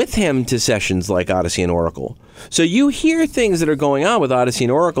took with him to sessions like Odyssey and Oracle. So you hear things that are going on with Odyssey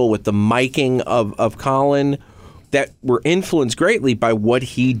and Oracle, with the miking of Colin, that were influenced greatly by what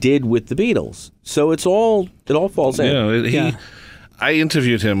he did with the Beatles. So it all falls in. Yeah, I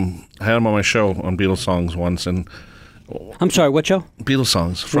interviewed him. I had him on my show on Beatles songs once, and I'm sorry, what show? Beatles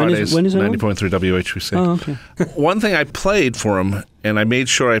songs, Fridays, when is it 90.3 WHBC. Oh, okay. One thing I played for him, and I made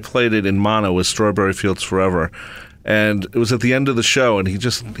sure I played it in mono, was Strawberry Fields Forever. And it was at the end of the show, and he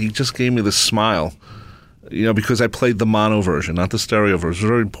just gave me this smile, because I played the mono version, not the stereo version. It was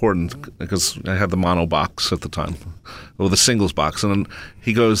very important because I had the mono box at the time, or the singles box. And then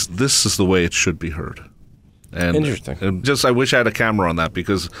he goes, "This is the way it should be heard." And Interesting. I wish I had a camera on that,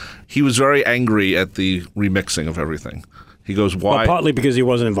 because he was very angry at the remixing of everything. He goes, "Why?" Well, partly because he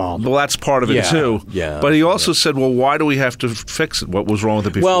wasn't involved. Well, that's part of it too. Yeah. But he also said, "Well, why do we have to fix it? What was wrong with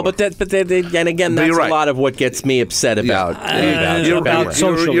it before?" Well, and again, that's right. a lot of what gets me upset about. About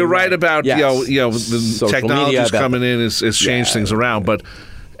social. You're right about Yes. the Social technology media, coming in has changed things around, but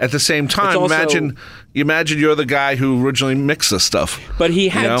at the same time, also- imagine you're the guy who originally mixed this stuff. But he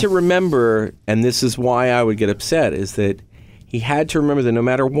had You know? to remember, and this is why I would get upset, is that he had to remember that no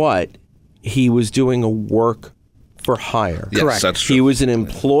matter what, he was doing a work for hire. Yes, Correct. that's true. He was an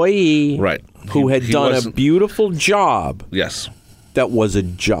employee Right. who had He done a wasn't- beautiful job Yes. that was a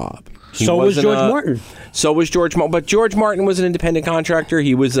job. He So was wasn't George Martin. So was George Martin. But George Martin was an independent contractor.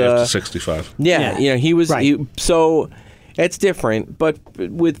 He was After 65. Yeah. he was. Right. So it's different. But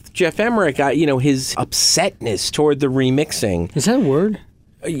with Jeff Emmerich, his upsetness toward the remixing. Is that a word?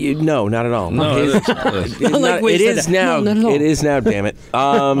 No, not at all. No, His- it is. Like we it said is that. now. No, not at all. It is now. Damn it.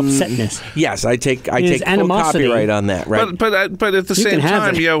 Upsetness. Yes, I take His full animosity. copyright on that. Right. But at the You same can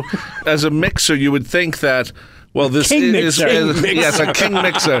have time, it. as a mixer, you would think that. Well, this King is mixer. yes, a king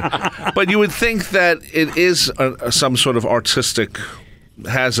mixer. But you would think that it is some sort of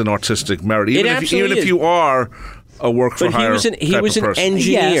has an artistic merit, even absolutely if is. you are a work for But hire. he was an person.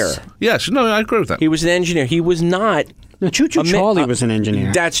 engineer. Yes. Yes, no, I agree with that. He was an engineer. He was not. No, Choo Choo Charlie was an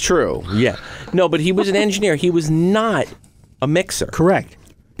engineer. That's true. Yeah. No, but he was an engineer. He was not a mixer. Correct.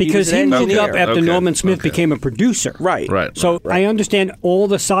 Because was he an moved engineer. up after Okay, Norman Smith okay. became a producer. Right. Right. So I understand all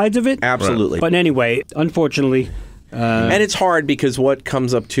the sides of it. Absolutely. But anyway, unfortunately, And it's hard because what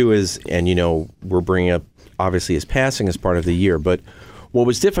comes up too is, and we're bringing up obviously his passing as part of the year, but what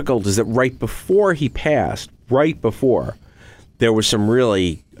was difficult is that right before he passed, there were some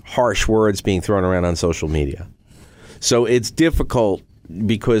really harsh words being thrown around on social media. So it's difficult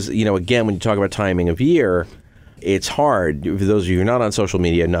because, again, when you talk about timing of year, it's hard. For those of you who are not on social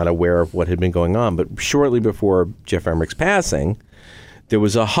media, not aware of what had been going on, but shortly before Jeff Emmerich's passing, there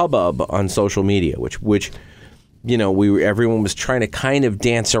was a hubbub on social media, which everyone was trying to kind of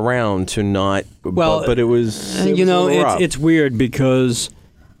dance around to not. Well, but it was. It was a little rough. it's weird because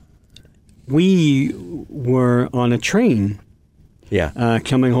we were on a train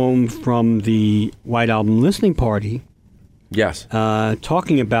coming home from the White Album listening party. Yes.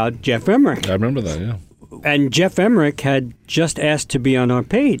 Talking about Jeff Emmerich. I remember that. Yeah. And Jeff Emmerich had just asked to be on our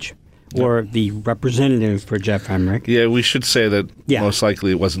page, or the representative for Jeff Emmerich. Yeah, we should say that Yeah. most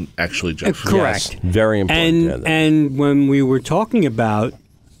likely it wasn't actually Jeff. Correct. Yes. Very important. to have that. And when we were talking about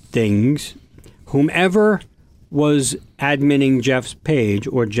things, whomever was adminning Jeff's page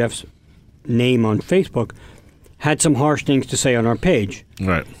or Jeff's name on Facebook had some harsh things to say on our page.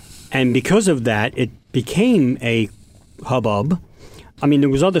 Right. And because of that, it became a hubbub. I mean, there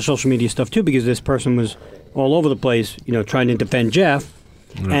was other social media stuff too, because this person was all over the place, trying to defend Jeff.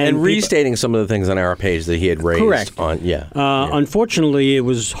 And restating some of the things on our page that he had raised. Correct. Unfortunately, it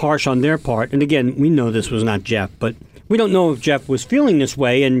was harsh on their part. And again, we know this was not Jeff, but we don't know if Jeff was feeling this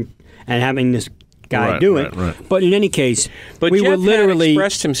way and having this guy do it. Right. But in any case, But we Jeff were literally had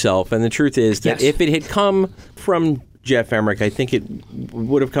expressed himself, and the truth is that Yes. if it had come from Jeff Emmerich, I think it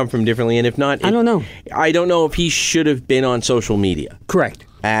would have come from differently. And if not, I don't know. I don't know if he should have been on social media. correct.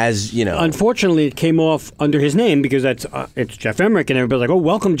 As Unfortunately, it came off under his name because it's Jeff Emmerich, and everybody's like, "Oh,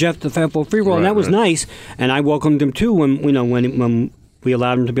 welcome Jeff to Fab Four Free Roll," and that was nice. And I welcomed him too when we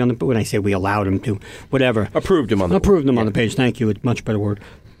allowed him to be on the. When I say we allowed him to, whatever, approved him on the approved him on the page. Thank you. It's a much better word.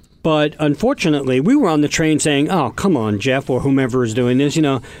 But unfortunately, we were on the train saying, "Oh, come on, Jeff," or whomever is doing this,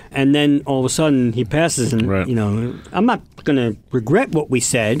 And then all of a sudden, he passes, and I'm not going to regret what we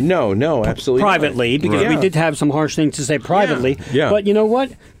said. No, absolutely privately, not. because we did have some harsh things to say privately. Yeah. But you know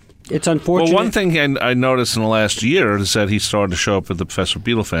what? It's unfortunate. Well, one thing I noticed in the last year is that he started to show up at the Professor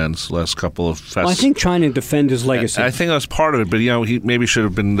Beetle fans last couple of fests. Well, I think trying to defend his legacy. I think that was part of it, but he maybe should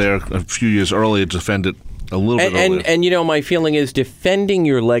have been there a few years earlier to defend it a little bit earlier. And my feeling is defending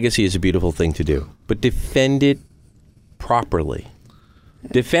your legacy is a beautiful thing to do, but defend it properly.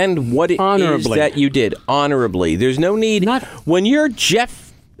 Defend what it is that you did honorably. There's no need when you're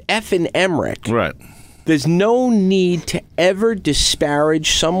Jeff F. Emmerich. Right. There's no need to ever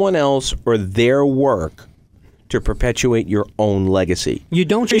disparage someone else or their work to perpetuate your own legacy. You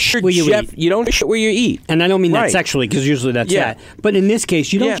don't shit where you eat. You don't shit where you eat. And I don't mean that sexually, because usually that's that. But in this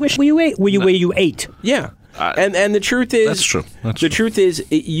case, you don't wish where you ate. Where you ate. Yeah. And the truth is, that's true. Truth is,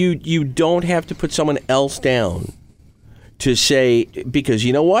 you don't have to put someone else down to say, because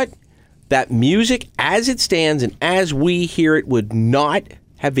you know what? That music, as it stands and as we hear it, would not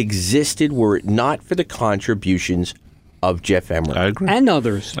have existed were it not for the contributions of Jeff Emmerich. I agree. And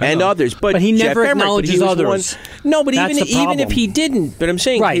others. But he Jeff never Emmerich, acknowledges others. No, but That's even if he didn't, but I'm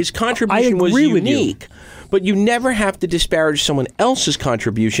saying his contribution was unique. But you never have to disparage someone else's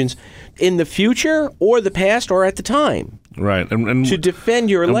contributions in the future or the past or at the time. Right. And to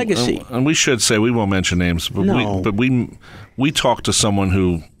defend your legacy. And we should say, we won't mention names, but we talked to someone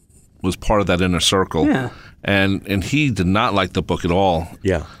who was part of that inner circle. Yeah. And he did not like the book at all.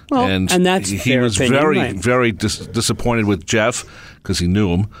 Yeah. Well, and that's he was very disappointed with Jeff because he knew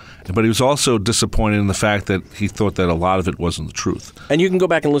him, but he was also disappointed in the fact that he thought that a lot of it wasn't the truth. And you can go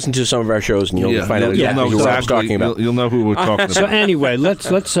back and listen to some of our shows, and you'll find out exactly who we're talking about. You'll know who we're talking about. So anyway, let's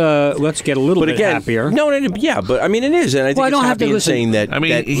get a little bit happier. But I mean it is, and I think it's happy in saying that. I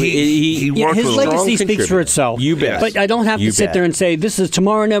mean, he worked his with legacy speaks for itself. You bet. But I don't have to sit there and say this is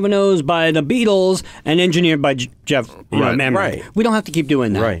Tomorrow Never Knows by the Beatles and engineered by Jeff Emmerich. Right. We don't have to keep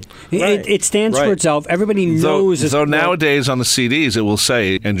doing that. Right. It stands for itself. Everybody knows. Though nowadays on the CDs it will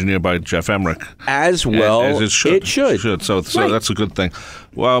say engineered by Jeff Emmerich. As well, as it should. It should. So that's a good thing.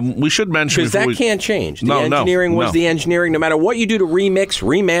 Well, we should mention because that can't change. The engineering was the engineering. No matter what you do to remix,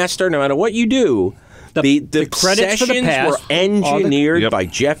 remaster, no matter what you do, the credits for the past were engineered by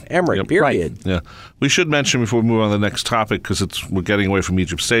Jeff Emmerich. Period. Right. Yeah. We should mention before we move on to the next topic because we're getting away from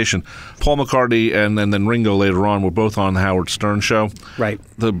Egypt Station. Paul McCartney and then Ringo later on were both on the Howard Stern show. Right.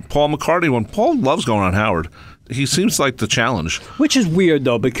 The Paul McCartney one. Paul loves going on Howard. He seems like the challenge. Which is weird,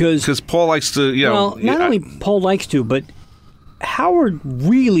 though, because Paul likes to, not only Paul likes to, but Howard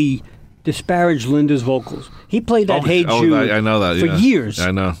really disparaged Linda's vocals. He played that Hey Jude I know that, for years.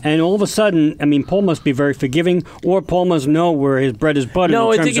 I know. And all of a sudden, Paul must be very forgiving, or Paul must know where his bread is buttered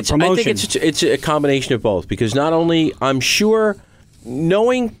in terms of promotion. I think it's a combination of both, because not only, I'm sure,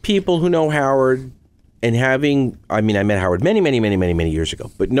 knowing people who know Howard and having, I met Howard many, many, many, many, many years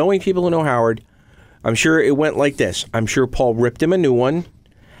ago, but knowing people who know Howard, I'm sure it went like this. I'm sure Paul ripped him a new one,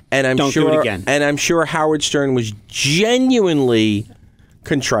 and I'm sure Howard Stern was genuinely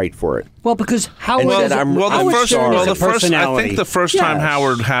contrite for it. Well, because Howard said, the first time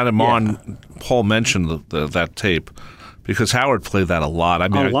Howard had him on, Paul mentioned that tape because Howard played that a lot. I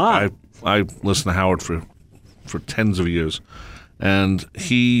listened to Howard for tens of years, and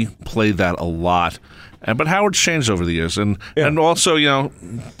he played that a lot. But Howard's changed over the years, and also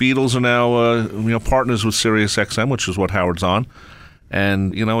Beatles are now partners with Sirius XM, which is what Howard's on,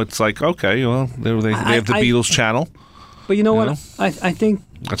 and it's like okay, they have the Beatles channel. But you know what? I think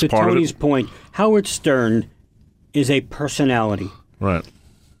that's to Tony's point, Howard Stern is a personality. Right.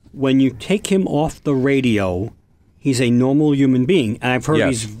 When you take him off the radio, he's a normal human being, and I've heard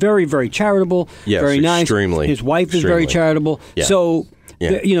he's very, very charitable, very nice. Extremely. His wife is very charitable. Yeah. So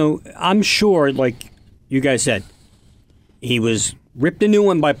I'm sure, like you guys said, he was ripped a new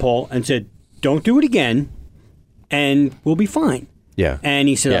one by Paul and said, don't do it again, and we'll be fine. Yeah. And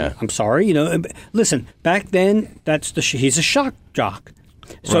he said, I'm sorry. Listen, back then, he's a shock jock.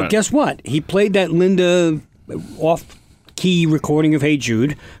 So guess what? He played that Linda off-key recording of Hey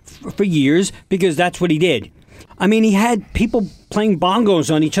Jude for years because that's what he did. He had people playing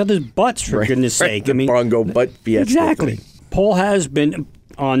bongos on each other's butts, for goodness sake. The bongo butt fiesta. Exactly. Paul has been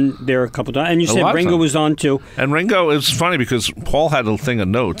on there a couple of times. And you said Ringo was on too. And Ringo, it's funny because Paul had a thing of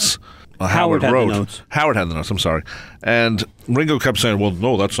notes. Howard had wrote. The notes. Howard had the notes, I'm sorry. And Ringo kept saying, well,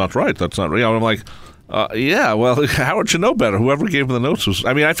 no, that's not right. That's not right. I'm like, well, Howard should know better. Whoever gave him the notes was...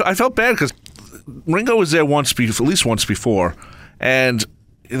 I felt bad because Ringo was there at least once before, and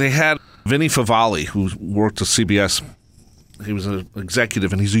they had Vinny Favale, who worked at CBS, he was an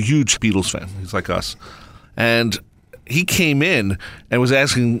executive, and he's a huge Beatles fan. He's like us, and he came in and was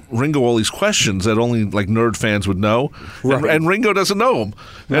asking Ringo all these questions that only like nerd fans would know, and Ringo doesn't know them.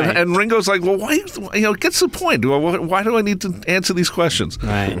 And Ringo's like, well, why? Gets the point. Why do I need to answer these questions?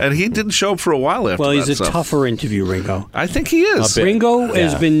 Right. And he didn't show up for a while after. Well, he's that a tougher interview, Ringo. I think he is. Ringo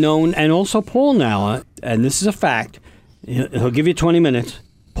has been known, and also Paul now, and this is a fact. He'll give you 20 minutes.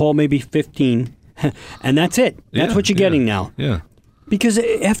 Paul maybe 15, and that's it. That's what you're getting now. Yeah. Because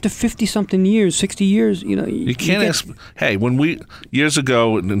after 50-something years, 60 years, you can't ask. Hey, when years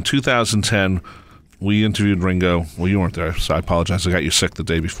ago in 2010, we interviewed Ringo. Well, you weren't there, so I apologize. I got you sick the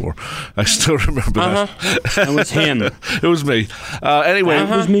day before. I still remember that. That was him. It was me. Anyway, It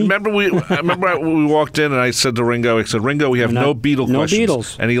was me. remember we walked in and I said to Ringo, Ringo, we have no Beatle no questions.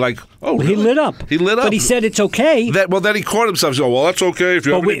 Beatles. And he really? He lit up. He lit up. But he said it's okay. Then he caught himself. He said, well, that's okay if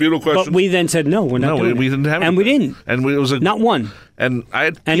you have any Beatle questions. But we then said, no, we're not doing we it. didn't have And it. we didn't. And it was not one. And I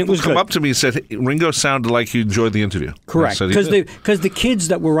had And it people was come good. up to me and said, Ringo sounded like he enjoyed the interview. Correct. Because the kids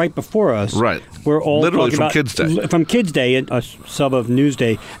that were right before us were all literally talking from about, Kids Day. From Kids Day, a sub of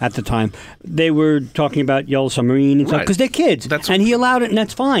Newsday at the time, they were talking about Yellow Submarine and stuff because they're kids. And he allowed it, and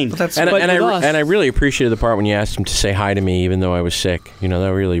that's fine. And I really appreciated the part when you asked him to say hi to me, even though I was sick. I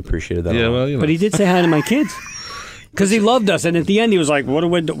really appreciated that. Yeah, well, But he did say hi to my kids. Because he loved us, and at the end he was like, "What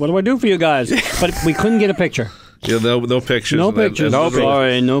do I do for you guys?" But we couldn't get a picture. Yeah, no pictures. No pictures. No pictures.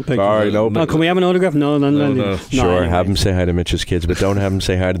 Sorry, no pictures. Sorry, no Can we have an autograph? No. Sure, anyway. have him say hi to Mitch's kids, but don't have him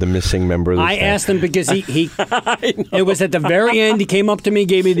say hi to the missing member of the I asked him because he it was at the very end. He came up to me,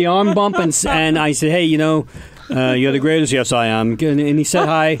 gave me the arm bump, and I said, "Hey, you're the greatest." Yes, I am. And he said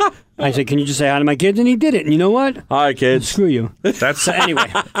hi. I said, "Can you just say hi to my kids?" And he did it. And you know what? Hi, kids. Screw you. That's So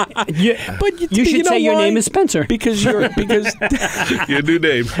anyway, you should say your name is Spencer. because your new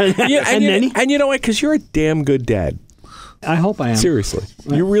name. And you know what? Because you're a damn good dad. I hope I am. Seriously,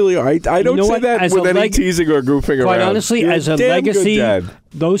 you really are. I don't know say what? that As with a any teasing or goofing around. Quite honestly, You're as a damn good legacy, dad.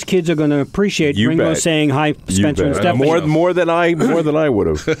 those kids are going to appreciate You Ringo bet. saying hi, Spencer and Stephanie. More than I would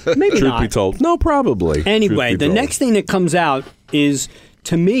have. Maybe Truth not. be told, no, probably. Anyway, Truth be the told. next thing that comes out is,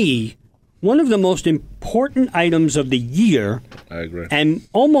 to me, one of the most important items of the year. I agree. And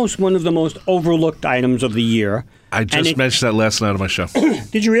almost one of the most overlooked items of the year. I just mentioned that last night on my show.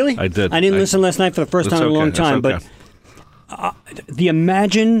 Did you really? I did. I didn't listen last night for the first time in a long time. That's okay. But the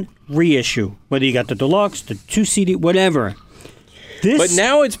Imagine reissue, whether you got the deluxe, the 2 CD, whatever. But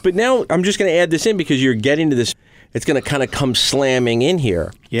now I'm just going to add this in because you're getting to this. It's going to kind of come slamming in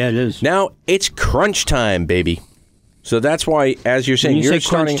here. Yeah, it is. Now it's crunch time, baby. So that's why, as you're saying, When you you're say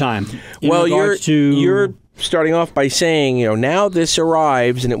crunch starting. time. In Well, regards you're starting off by saying, now this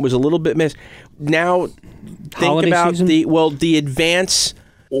arrives, and it was a little bit missed. Now think Holiday about season? the advance.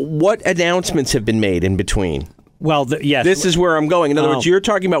 What announcements have been made in between? Well, yes. This is where I'm going. In other words, you're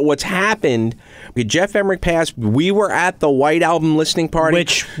talking about what's happened. Jeff Emmerich passed. We were at the White Album listening party,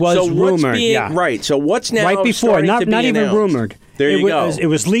 Which was so what's rumored, being, yeah. Right. So what's now right before, starting not to be even announced? rumored. There you go. It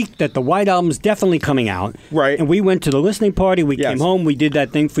was leaked that the White Album's definitely coming out. Right. And we went to the listening party. We came home. We did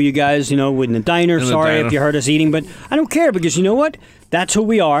that thing for you guys, in the diner. Sorry if you heard us eating, but I don't care because you know what? That's who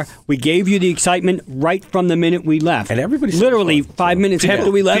we are. We gave you the excitement right from the minute we left. And everybody literally 5 minutes after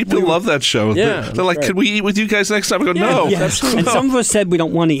we left. People love that show. Yeah, They're like, "Could we eat with you guys next time?" I go, "No." Yes. And some of us said we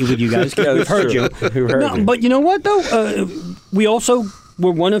don't want to eat with you guys because we've heard you. But you know what, though? We also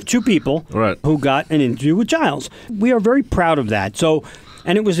were one of 2 people who got an interview with Giles. We are very proud of that. So,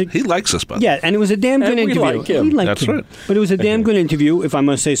 and it was He likes us, buddy. yeah, and it was a damn good we interview. like him. We like That's him. right. But it was a damn good interview, if I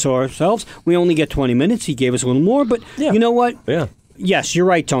must say so ourselves. We only get 20 minutes. He gave us a little more, but you know what? Yeah. Yes, you're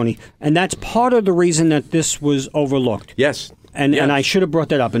right, Tony. And that's part of the reason that this was overlooked. Yes. And I should have brought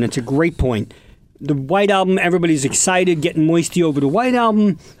that up, and it's a great point. The White Album, everybody's excited, getting moisty over the White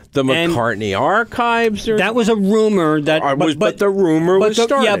Album. The McCartney archives. That was a rumor that, but the rumor was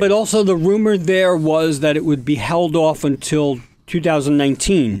starting. Yeah, but also the rumor there was that it would be held off until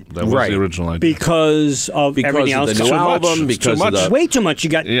 2019. That was the original idea. Because of everything of else. the new Too much. album, It's because too of much. the Way too much. You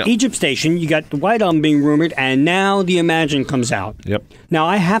got Egypt Station, you got the White Album being rumored, and now the Imagine comes out. Yep. Now,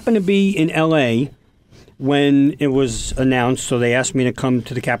 I happen to be in L.A. when it was announced, so they asked me to come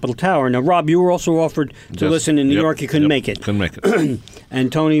to the Capitol Tower. Now, Rob, you were also offered to listen in New York. You couldn't make it. Couldn't make it. And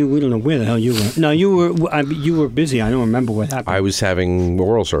Tony, we don't know where the hell you were. No, you were busy. I don't remember what happened. I was having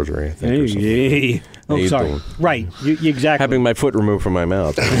oral surgery, I think. Or something. Hey. Oh, you sorry. doing? Right. You exactly. Having my foot removed from my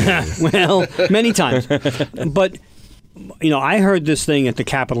mouth. Well, many times. But, I heard this thing at the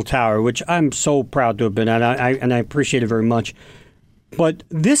Capitol Tower, which I'm so proud to have been at, and I appreciate it very much. But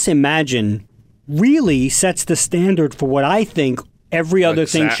this Imagine really sets the standard for what I think every other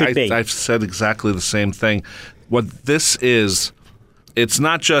thing should be. I've said exactly the same thing. what this is, it's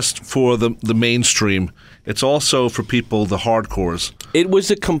not just for the mainstream. It's also for people, the hardcores. It was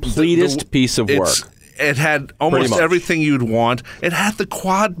the completest piece of work. It had almost everything you'd want. It had the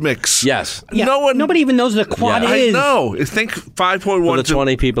quad mix. Yes. Yeah, nobody even knows what a quad is. I know. Think 5.1 for the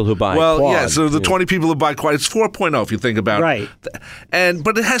 20 people who buy Well, quad. yeah, so the 20 people who buy quad, it's 4.0 if you think about it. Right.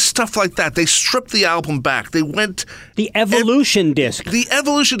 But it has stuff like that. They stripped the album back. They went... The Evolution disc. The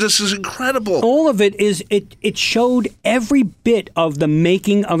Evolution disc is incredible. All of it is... It showed every bit of the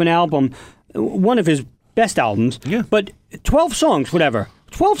making of an album. One of his best albums. Yeah. But 12 songs, whatever.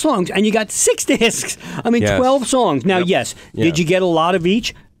 12 songs, and you got 6 discs. I mean, 12 songs. Now, yes, did you get a lot of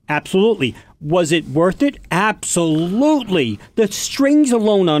each? Absolutely. Was it worth it? Absolutely. The strings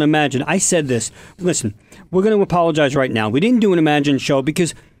alone on Imagine. I said this. Listen, we're going to apologize right now. We didn't do an Imagine show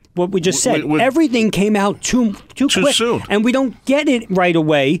because what we just said, everything came out too quick. Soon. And we don't get it right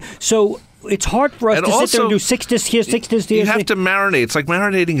away. So it's hard for us to sit there and do 6 discs here, 6 discs here. You have to marinate. It's like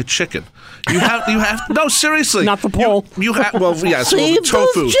marinating a chicken. You have no, seriously. Not for Paul. You have Save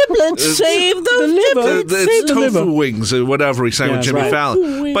tofu. those giblets. Save those giblets. It's tofu wings or whatever he sang with Jimmy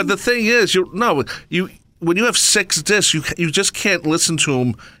Fallon. But the thing is, when you have 6 discs, you just can't listen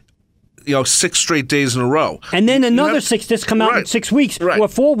to them 6 straight days in a row. And then another 6 discs come out in 6 weeks or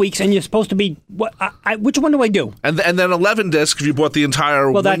 4 weeks, and you're supposed to be... which one do I do? And then 11 discs if you bought the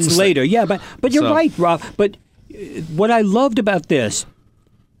entire... Well, that's later, yeah. But you're right, Rob. But what I loved about this,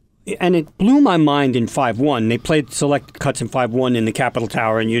 and it blew my mind in 5.1, they played select cuts in 5.1 in the Capitol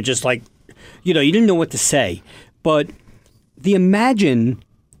Tower, and you're just like... you didn't know what to say. But the Imagine...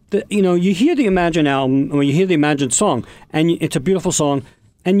 you hear the Imagine album, or you hear the Imagine song, and it's a beautiful song,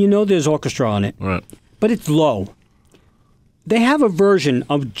 and there's orchestra on it. Right. But it's low. They have a version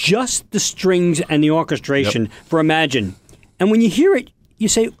of just the strings and the orchestration for Imagine. And when you hear it, you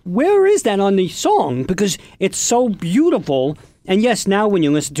say, where is that on the song? Because it's so beautiful. And yes, now when you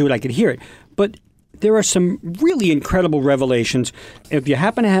listen to it, I could hear it. But there are some really incredible revelations. If you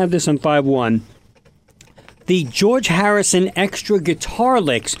happen to have this on 5.1, the George Harrison extra guitar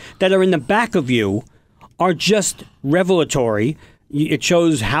licks that are in the back of you are just revelatory. It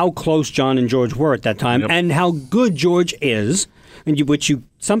shows how close John and George were at that time and how good George is, which you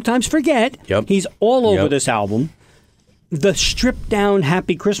sometimes forget. Yep. He's all over this album. The stripped down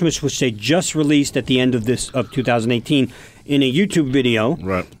Happy Christmas, which they just released at the end of 2018 in a YouTube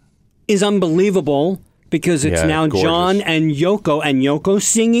video, is unbelievable because it's now gorgeous. John and Yoko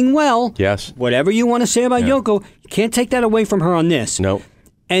singing well. Yes. Whatever you want to say about Yoko, you can't take that away from her on this. No.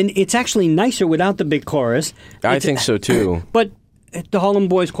 And it's actually nicer without the big chorus. I think so, too. But the Harlem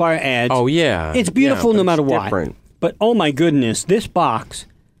Boys Choir adds. Oh, yeah. It's beautiful no matter what. Different. But oh my goodness, this box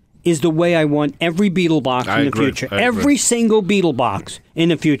is the way I want every Beatle box in the future. Every single Beatle box in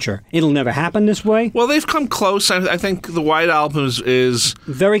the future. It'll never happen this way. Well, they've come close. I think the White Album is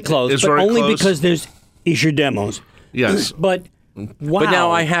very close, but only because there's your demos. Yes. But wow. But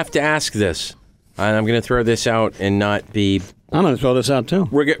now I have to ask this, and I'm going to throw this out and not be... I'm going to throw this out, too.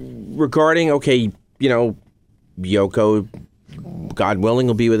 Regarding, Yoko... God willing,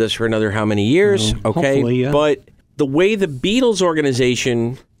 will be with us for another how many years, okay? Hopefully, yeah. But the way the Beatles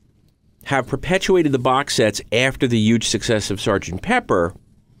organization have perpetuated the box sets after the huge success of Sgt. Pepper,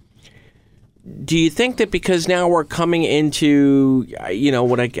 do you think that because now we're coming into,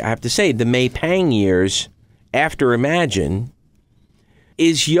 what I have to say, the May Pang years after Imagine,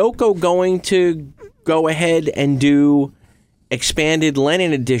 is Yoko going to go ahead and do expanded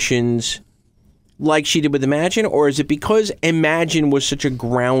Lennon editions like she did with Imagine, or is it because Imagine was such a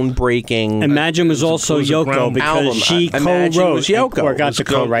groundbreaking... Imagine was also Yoko because album. she Imagine co-wrote. was Yoko. Or got to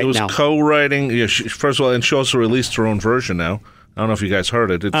co-write now. It was co-writing. Yeah, first of all, and she also released her own version now. I don't know if you guys heard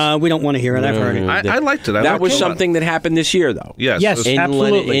it. We don't want to hear it. I've heard it. I liked it. That was something that happened this year, though. Yes. Yes,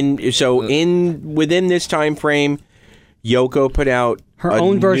 absolutely. Within this time frame, Yoko put out her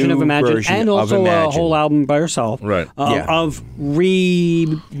own version of Imagine and also a whole album by herself. Right. Of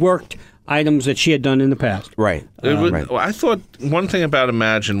reworked items that she had done in the past. Right. I thought one thing about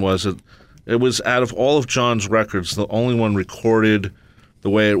Imagine was it was out of all of John's records the only one recorded the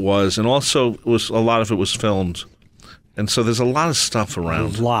way it was, and also a lot of it was filmed, and so there's a lot of stuff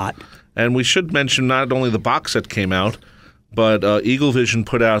around. A lot. And we should mention not only the box set came out, but Eagle Vision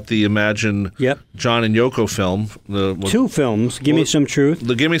put out the Imagine John and Yoko film. 2 films, Give Me Some Truth.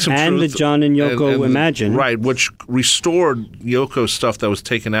 The Give Me Some and Truth. And the John and Yoko Imagine. Right, which restored Yoko's stuff that was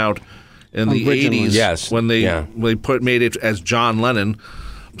taken out in the 80s. Yes. When they made it as John Lennon.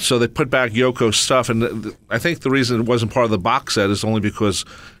 So they put back Yoko's stuff. And I think the reason it wasn't part of the box set is only because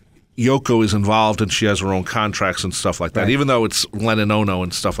Yoko is involved and she has her own contracts and stuff like that. Right. Even though it's Lennon Ono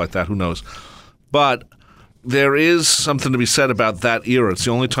and stuff like that, who knows? But there is something to be said about that era. It's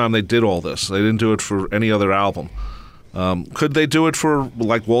the only time they did all this. They didn't do it for any other album. Could they do it for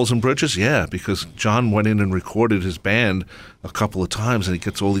like Walls and Bridges? Yeah, because John went in and recorded his band a couple of times, and he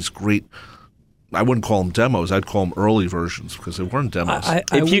gets all these great. I wouldn't call them demos. I'd call them early versions because they weren't demos.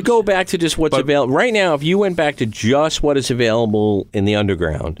 If you go back to just what's available right now, if you went back to just what is available in the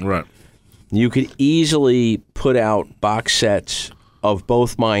underground, right, you could easily put out box sets of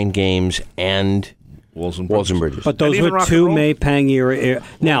both Mind Games and Walls and Bridges. But those were two Maypang era.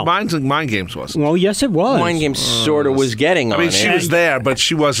 Now, Mind Games wasn't. Well, yes, it was. Mind Games sort of was getting on it. I mean, she was there, but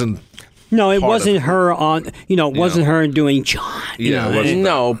she wasn't. No, it wasn't her on. It wasn't her doing John.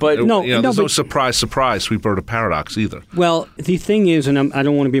 No, but there's no surprise, Sweet Bird of Paradox either. Well, the thing is, and I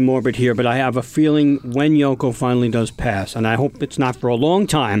don't want to be morbid here, but I have a feeling when Yoko finally does pass, and I hope it's not for a long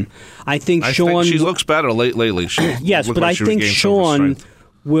time. I think she looks better lately. Yes, but I think Sean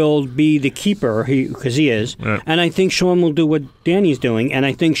will be the keeper, because he is, right. And I think Sean will do what Danny's doing, and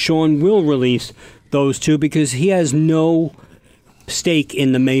I think Sean will release those two because he has no stake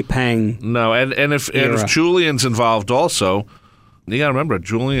in the Maypang. No, and if Julian's involved also, you got to remember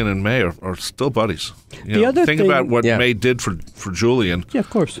Julian and May are still buddies. Think about what May did for Julian. Yeah, of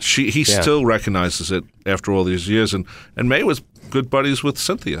course. He still recognizes it after all these years, and May was good buddies with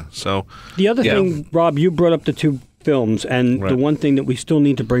Cynthia. So the other thing, Rob, you brought up the two films, and the one thing that we still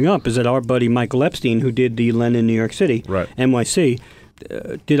need to bring up is that our buddy Michael Epstein, who did the Len in New York City, NYC,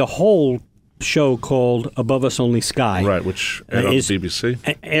 did a whole show called Above Us Only Sky. Right, which aired on the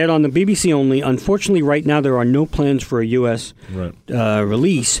BBC. Aired on the BBC only. Unfortunately, right now there are no plans for a U.S.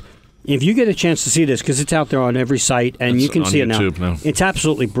 Release. If you get a chance to see this, because it's out there on every site, and you can see YouTube it now. now. It's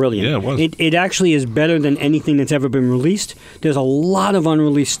absolutely brilliant. Yeah, it was. It actually is better than anything that's ever been released. There's a lot of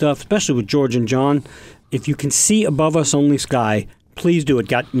unreleased stuff, especially with George and John. If you can see Above Us Only Sky, please do it.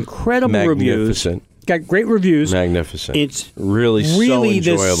 Got incredible reviews. Got great reviews. Magnificent. It's really so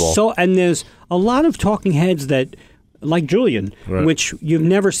enjoyable. And there's a lot of talking heads that, like Julian, which you've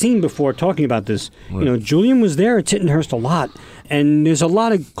never seen before talking about this. Right. Julian was there at Tittenhurst a lot, and there's a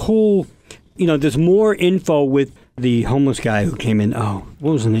lot of cool. There's more info with the homeless guy who came in. Oh,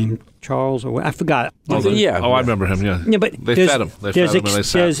 what was the name? Charles, or I forgot. I remember him. Yeah. Yeah, but they fed him. They fed him and they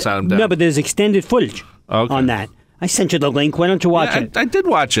sat him down. No, but there's extended footage on that. I sent you the link. Why don't you watch it? I did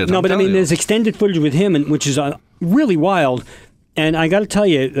watch it. No, but there's extended footage with him, which is really wild. And I got to tell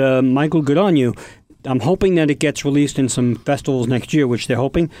you, Michael, good on you. I'm hoping that it gets released in some festivals next year, which they're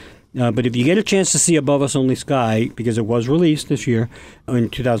hoping. But if you get a chance to see Above Us Only Sky, because it was released this year in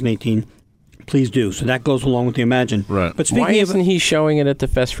 2018, please do. So that goes along with the Imagine. Right. But why isn't he showing it at the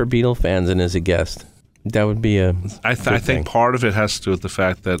Fest for Beatle fans and as a guest? That would be a. I think part of it has to do with the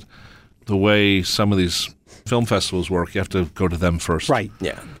fact that the way some of these film festivals work, you have to go to them first. Right.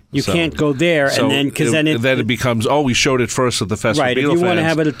 Yeah. You can't go there and then because then it becomes we showed it first at the Fest for Beatle fans. Right. If you want to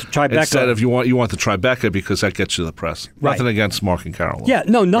have it at the Tribeca, instead of you want the Tribeca because that gets you the press. Right. Nothing against Mark and Carol. Yeah.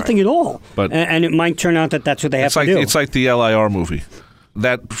 No. Nothing at all. But and it might turn out that that's what they have to do. It's like the LIR movie.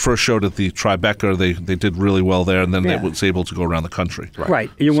 That first showed at the Tribeca. They did really well there, and then they was able to go around the country. Right.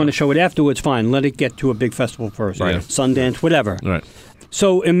 You want to show it afterwards, fine. Let it get to a big festival first. Right. Sundance, whatever. Right.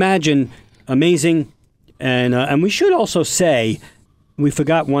 So Imagine, amazing. And we should also say, we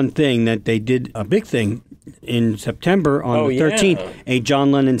forgot one thing, that they did a big thing in September on the 13th, a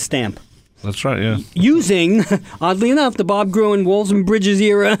John Lennon stamp. That's right, yeah. Using, oddly enough, the Bob Gruen Walls and Bridges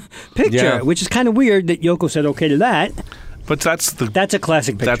era picture, which is kind of weird that Yoko said okay to that. But that's a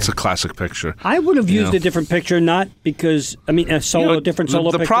classic picture. That's a classic picture. I would have used a different picture, not because a solo picture.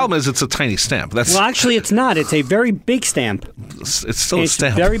 The problem is it's a tiny stamp. Well, actually, it's not. It's a very big stamp. It's still a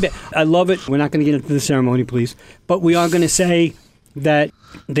stamp. Very big. I love it. We're not going to get into the ceremony, please, but we are going to say that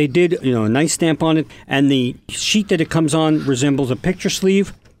they did, a nice stamp on it, and the sheet that it comes on resembles a picture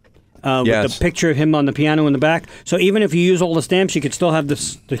sleeve. With the picture of him on the piano in the back. So even if you use all the stamps, you could still have the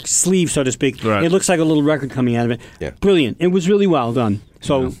sleeve, so to speak. Right. It looks like a little record coming out of it. Yeah. Brilliant. It was really well done.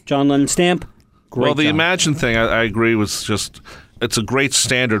 So John Lennon stamp, great Well, the job. Imagine thing, I agree, was just... It's a great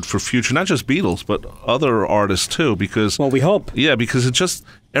standard for future, not just Beatles, but other artists too, because... Well, we hope. Yeah, because it just...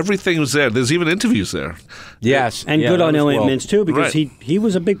 Everything was there. There's even interviews there. Yes. And good on Elliot Mintz, too, because he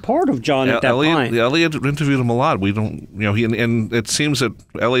was a big part of John at that point. Elliot interviewed him a lot. We don't... and it seems that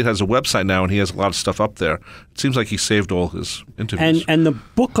Elliot has a website now, and he has a lot of stuff up there. It seems like he saved all his interviews. And the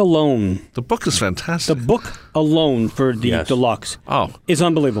book alone... The book is fantastic. The book alone for the deluxe is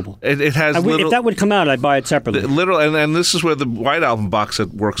unbelievable. It has if that would come out, I'd buy it separately. Literally, and this is where the White Album box set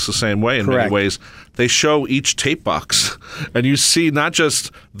works the same way in many ways. They show each tape box, and you see not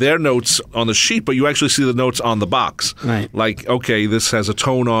just their notes on the sheet, but you actually see the notes on the box. Right. Like, okay, this has a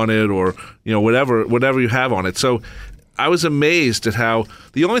tone on it, or whatever you have on it. So I was amazed at how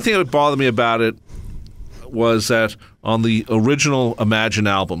the only thing that bothered me about it was that on the original Imagine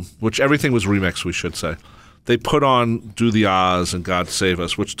album, which everything was remixed, we should say, they put on Do the Oz and God Save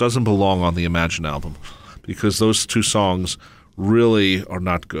Us, which doesn't belong on the Imagine album because those two songs really are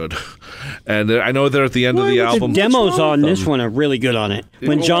not good. And I know they're at the end of the album. The demos on this one are really good on it.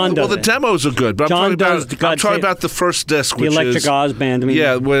 When John does the demos are good, but I'm talking about the first disc, the which Electric is Oz Band.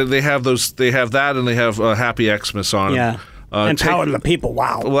 where they have that, and they have Happy Xmas on it. Yeah. And Power to the People,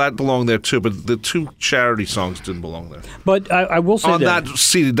 wow. Well, that belonged there too, but the two charity songs didn't belong there. But I will say that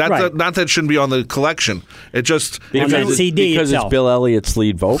CD, not that it shouldn't be on the collection. It just on that CD because itself. It's Bill Elliott's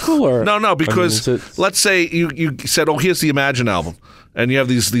lead vocal, or no, because let's say you said, "Oh, here's the Imagine album," and you have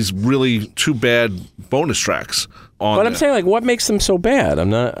these really two bad bonus tracks on. But I'm saying, like, what makes them so bad? I'm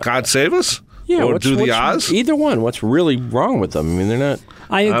not. God Save Us. Yeah, or Do the Oz. Either one. What's really wrong with them? I mean, they're not.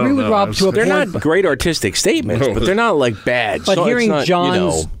 I agree with Rob to a point. They're not great artistic statements, but they're not like bad. But hearing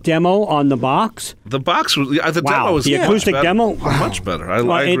John's demo on the box, the demo was the acoustic demo, much better.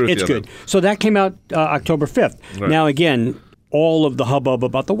 I agree with it's good. So that came out October 5th. Right. Now again, all of the hubbub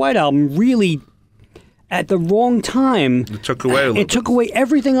about the White Album really, at the wrong time, it took away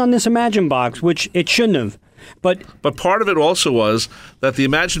everything on this Imagine box, which it shouldn't have. But part of it also was that the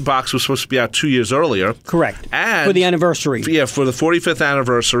Imagine box was supposed to be out 2 years earlier. Correct. And for the anniversary. Yeah, for the 45th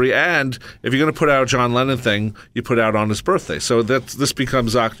anniversary. And if you're going to put out a John Lennon thing, you put out on his birthday. So this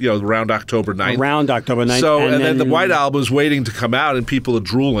becomes around October 9th. Around October 9th. So and then the White Album is waiting to come out, and people are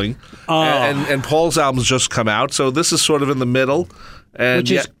drooling. And Paul's album's just come out. So this is sort of in the middle. And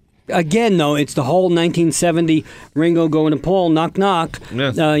which is. Again, though, it's the whole 1970 Ringo going to Paul, knock, knock.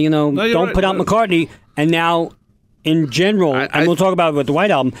 Yeah. Don't put out McCartney. And now, in general, and we'll talk about it with the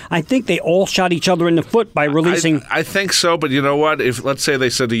White Album, I think they all shot each other in the foot by releasing... I think so, but you know what? If let's say they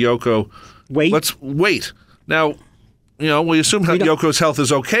said to Yoko, let's wait. Now, we assume Yoko's health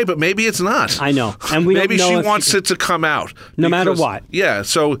is okay, but maybe it's not. I know. And we maybe don't know she wants it to come out. No matter what. Yeah,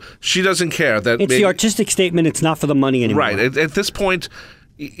 so she doesn't care. It's the artistic statement. It's not for the money anymore. Right. At this point...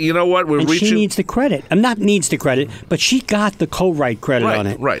 You know what? She needs the credit. Not needs the credit, but she got the co-write credit on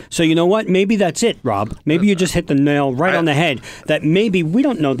it. Right. So you know what? Maybe that's it, Rob. Maybe you just hit the nail on the head. That maybe we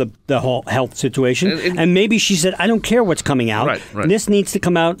don't know the whole health situation, and maybe she said, "I don't care what's coming out. Right. This needs to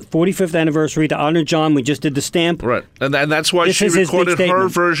come out 45th anniversary to honor John. We just did the stamp. Right, and that's why she recorded her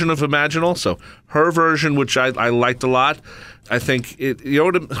version of Imagine also. Her version, which I liked a lot. I think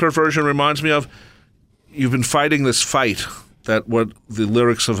what her version reminds me of. You've been fighting this fight. That what the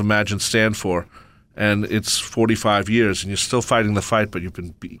lyrics of Imagine stand for, and it's 45 years, and you're still fighting the fight, but you've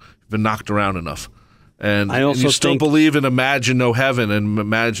been knocked around enough, and you still believe in Imagine no heaven, and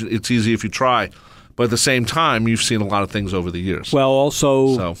imagine it's easy if you try, but at the same time, you've seen a lot of things over the years. Well,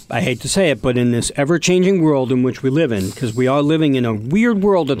 also, I hate to say it, but in this ever-changing world in which we live in, because we are living in a weird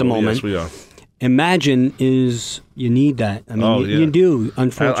world at the moment. Yes, we are. Imagine you need that. I mean, you do,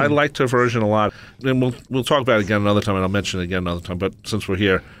 unfortunately. I liked her version a lot. And we'll talk about it again another time, and I'll mention it again another time. But since we're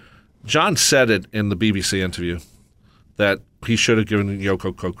here, John said it in the BBC interview that he should have given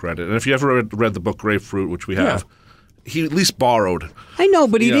Yoko credit. And if you ever read the book Grapefruit, which we have, he at least borrowed. I know,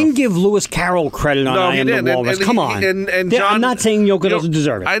 but he didn't give Lewis Carroll credit on I Am the Walrus. Come on. And John, I'm not saying Yoko doesn't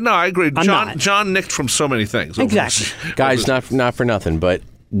deserve it. I know, I agree. John nicked from so many things. Exactly. Guys, not for nothing, but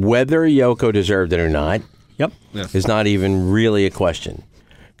whether Yoko deserved it or not is not even really a question.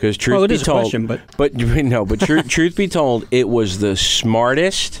 Because truth be told, truth be told, it was the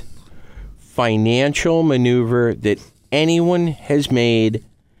smartest financial maneuver that anyone has made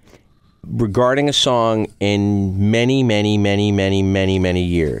regarding a song in many, many, many, many, many, many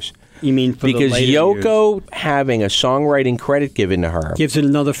years. You mean for because the later Yoko years. Having a songwriting credit given to her gives it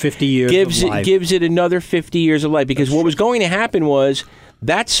another 50 years of life. Gives it another 50 years of life. Because what was going to happen was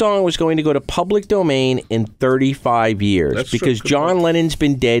that song was going to go to public domain in 35 years. That's because true. John Lennon's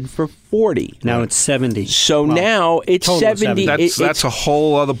been dead for 40. Now it's 70. So now it's 70. That's a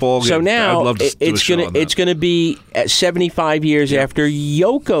whole other ballgame. So now I'd love to it's going to be at 75 years after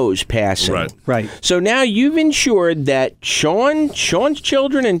Yoko's passing. Right. So now you've ensured that Sean's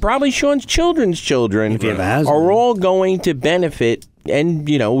children and probably Sean's children's children are all going to benefit, and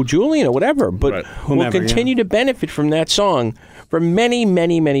Julian or whatever, but will continue to benefit from that song for many,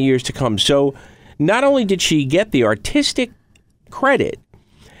 many, many years to come. So not only did she get the artistic credit,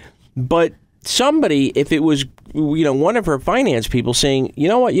 but somebody, if it was, one of her finance people saying, you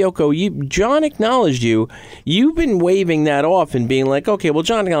know what, Yoko, John acknowledged you. You've been waving that off and being like, okay, well,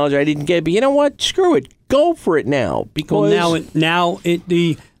 John acknowledged I didn't get it, but you know what? Screw it. Go for it now. Because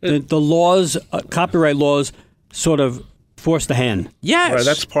the laws, copyright laws, sort of force the hand. Yes. Right,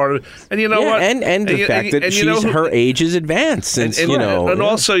 that's part of it. And you know what? And the fact that her age is advanced. And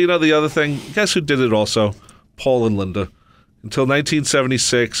also, the other thing, guess who did it also? Paul and Linda. Until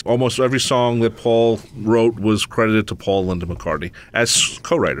 1976, almost every song that Paul wrote was credited to Paul and Linda McCartney as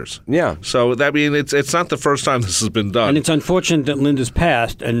co-writers. Yeah. So that means it's not the first time this has been done. And it's unfortunate that Linda's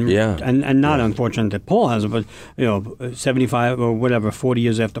passed, and not unfortunate that Paul hasn't. But 75 or whatever, 40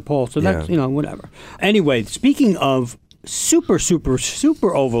 years after Paul. So that's whatever. Anyway, speaking of super, super,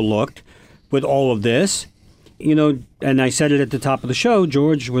 super overlooked with all of this, and I said it at the top of the show,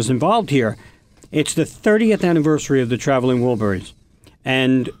 George was involved here. It's the 30th anniversary of the Traveling Wilburys.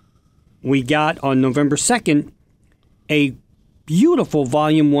 And we got on November 2nd a beautiful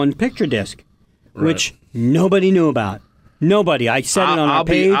Volume 1 picture disc, which nobody knew about. Nobody. I said it on our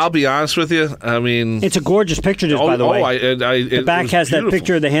page. I'll be honest with you. I mean, it's a gorgeous picture disc, by the way. The back has that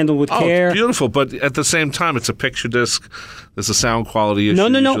picture of the handle with care. It's beautiful, but at the same time, it's a picture disc. There's a sound quality issue.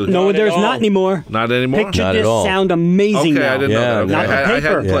 No, there's not anymore. Not anymore? Picture discs sound amazing now. I didn't know that. Not the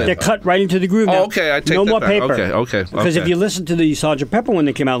paper. They're cut right into the groove now. Okay, I take no that more back. paper. Okay. Because if you listen to the Sgt. Pepper one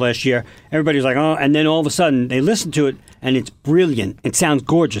that came out last year, everybody's like, oh, and then all of a sudden they listen to it, and it's brilliant. It sounds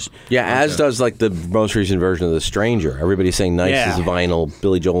gorgeous. Yeah, as does the most recent version of The Stranger. Everybody's saying nice is vinyl.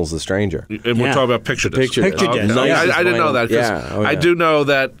 Billy Joel's The Stranger. And we're talking about picture disc. Picture disc. I didn't know that. I do know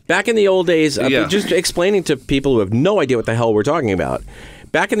that. Back in the old days, just explaining to people who have no idea what the hell we're talking about.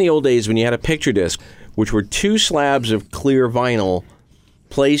 Back in the old days when you had a picture disc, which were two slabs of clear vinyl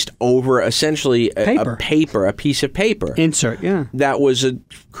placed over essentially a piece of paper. Insert, yeah. That was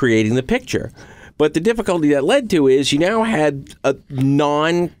creating the picture. But the difficulty that led to is you now had a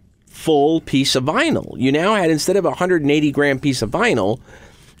non-full piece of vinyl. You now had, instead of a 180-gram piece of vinyl,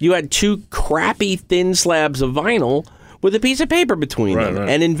 you had two crappy thin slabs of vinyl with a piece of paper between them. Right.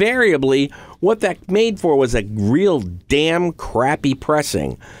 And invariably, what that made for was a real damn crappy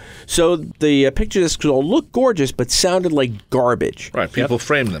pressing. So the picture discs all looked gorgeous, but sounded like garbage. Right, people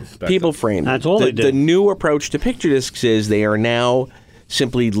framed them. Framed them. That's all they did. The new approach to picture discs is they are now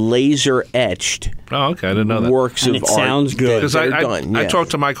simply laser etched. Oh, okay, I didn't know that. Works of art. Sounds good. Because I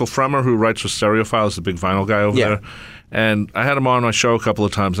talked to Michael Fremer, who writes for Stereophiles, the big vinyl guy over there. And I had him on my show a couple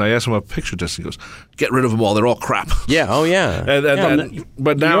of times, and I asked him about picture discs. He goes, "Get rid of them all; they're all crap." Yeah,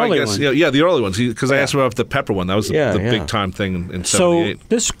 but now I guess, the early ones. Because I asked him about the Pepper one. That was the big time thing in '78. So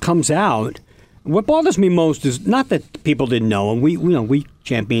this comes out. What bothers me most is not that people didn't know, and we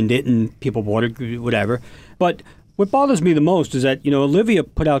championed it, and people bought it, whatever. But what bothers me the most is that Olivia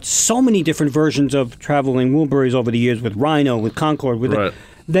put out so many different versions of Traveling Wilburys over the years with Rhino, with Concord, with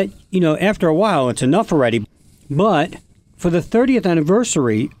that after a while it's enough already. But for the 30th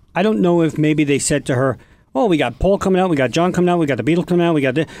anniversary, I don't know if maybe they said to her, oh, we got Paul coming out, we got John coming out, we got the Beatles coming out, we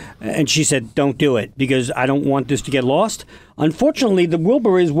got this. And she said, don't do it because I don't want this to get lost. Unfortunately, the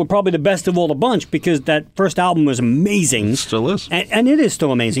Wilburys were probably the best of all the bunch because that first album was amazing. It still is. And it is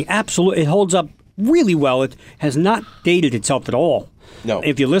still amazing. Absolutely. It holds up really well. It has not dated itself at all. No.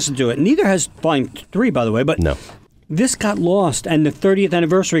 If you listen to it. Neither has Volume 3, by the way. But no. This got lost, and the 30th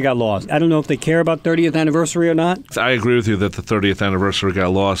anniversary got lost. I don't know if they care about 30th anniversary or not. I agree with you that the 30th anniversary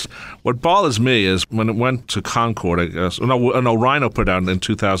got lost. What bothers me is when it went to Concord, I guess. No, Rhino put out in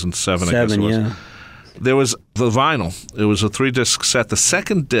 2007, I guess it was. Yeah. There was the vinyl. It was a 3-disc set. The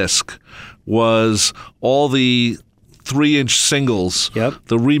second disc was all the 3-inch singles, the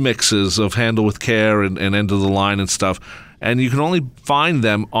remixes of Handle with Care and End of the Line and stuff. And you can only find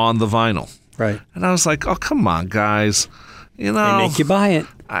them on the vinyl. Right. And I was like, oh, come on, guys. They make you buy it.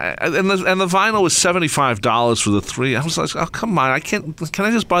 And the vinyl was $75 for the 3. I was like, oh, come on. Can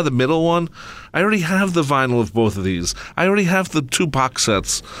I just buy the middle one? I already have the vinyl of both of these. I already have the 2 box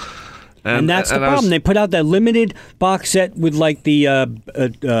sets. And that's the problem. They put out that limited box set with like the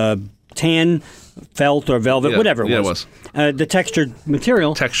tan felt or velvet, whatever it was. The textured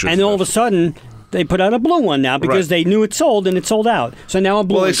material. And all of a sudden, they put out a blue one now because they knew it sold and it sold out. So now a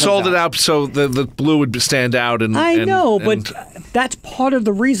blue one they sold it out so the blue would stand out. I know, but that's part of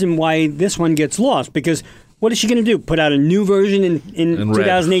the reason why this one gets lost because what is she going to do? Put out a new version in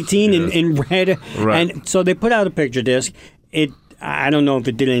 2018 in red? Right. And so they put out a picture disc. I don't know if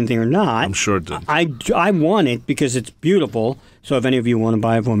it did anything or not. I'm sure it did. I want it because it's beautiful. So if any of you want to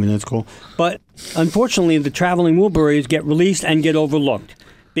buy it for me, that's cool. But unfortunately, the Traveling Wilburys get released and get overlooked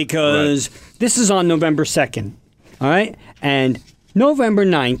because this is on November 2nd. All right? And November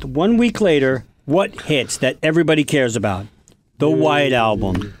 9th, 1 week later, what hits that everybody cares about? The White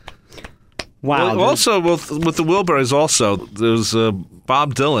Album. Wow. Well, also, with the Wilburys, also, there's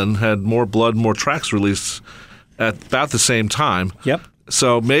Bob Dylan had More Blood, More Tracks released at about the same time. Yep.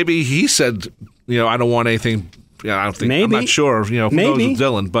 So maybe he said, I don't want anything. I don't think. Maybe. I'm not sure. Who knows with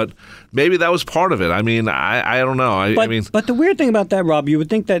Dylan? But maybe that was part of it. I mean, I don't know. But the weird thing about that, Rob, you would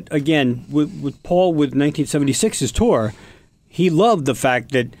think that again with Paul with 1976's tour, he loved the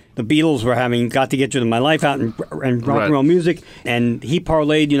fact that the Beatles were having Got to Get You to My Life out and rock and roll music, and he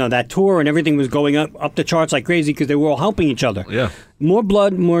parlayed that tour, and everything was going up the charts like crazy because they were all helping each other. Yeah. More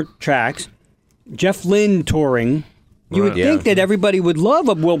Blood, More Tracks. Jeff Lynne touring. You would think that everybody would love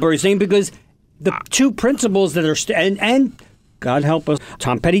a Wilbury thing because the two principals that are and God help us,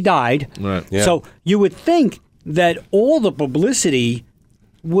 Tom Petty died. Right. Yeah. So you would think that all the publicity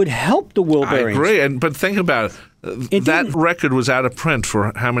would help the Wilburys. I agree, but think about it. That record was out of print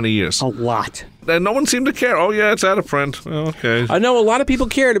for how many years? A lot. And no one seemed to care. Oh, yeah, it's out of print. Oh, okay. I know a lot of people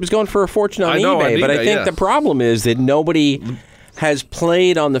cared. It was going for a fortune on eBay, but I think the problem is that nobody has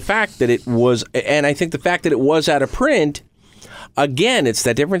played on the fact that it was, and I think the fact that it was out of print, again, it's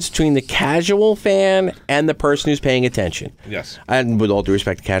that difference between the casual fan and the person who's paying attention. Yes. And with all due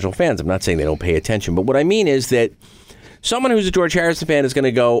respect to casual fans, I'm not saying they don't pay attention, but what I mean is that someone who's a George Harrison fan is going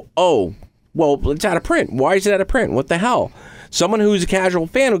to go, oh, well, it's out of print. Why is it out of print? What the hell? Someone who's a casual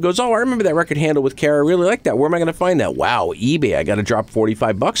fan who goes, oh, I remember that record Handle with Care. I really like that. Where am I going to find that? Wow, eBay. I got to drop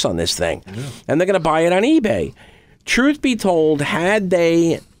 $45 on this thing. Yeah. And they're going to buy it on eBay. Truth be told, had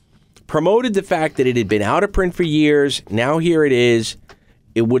they promoted the fact that it had been out of print for years, now here it is,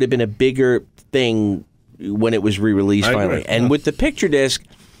 it would have been a bigger thing when it was re-released finally. And with the picture disc,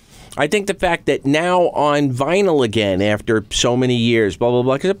 I think the fact that now on vinyl again after so many years, blah, blah,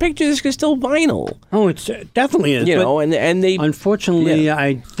 blah, because a picture disc is still vinyl. Oh, it definitely is. And they... Unfortunately,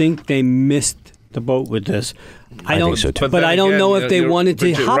 I think they missed the boat with this. I think so too. But I don't know if they wanted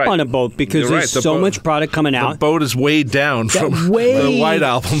to hop on a boat because there's so much product coming out. The boat is weighed down from the White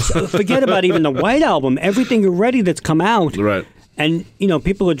Album. Forget about even the White Album. Everything already that's come out. Right. And,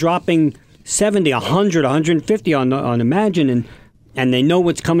 people are dropping 70, 100, 150 on Imagine, and they know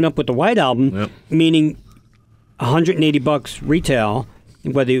what's coming up with the White Album, meaning $180 retail.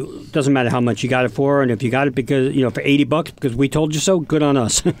 Whether it doesn't matter how much you got it for, and if you got it because for $80 because we told you so, good on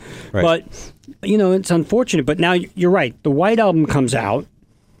us. Right. But it's unfortunate. But now you're right. The White Album comes out,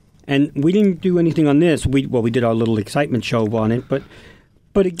 and we didn't do anything on this. We did our little excitement show on it, but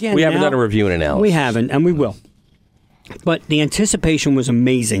again, we haven't done a review and analysis. We haven't, and we will. But the anticipation was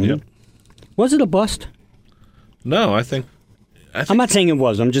amazing. Yep. Was it a bust? No, I think I'm not saying it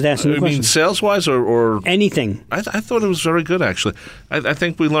was. I'm just asking the question. You mean sales-wise or anything? I thought it was very good, actually. I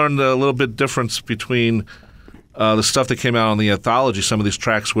think we learned a little bit difference between the stuff that came out on the anthology, some of these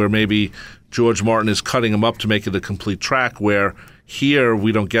tracks where maybe George Martin is cutting them up to make it a complete track, where here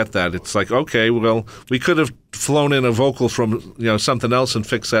we don't get that. It's like, okay, well, we could have flown in a vocal from something else and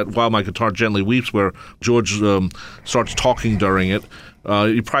fixed that While My Guitar Gently Weeps, where George starts talking during it.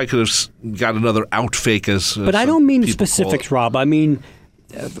 You probably could have got another outfake as. But I don't mean specifics, Rob. I mean,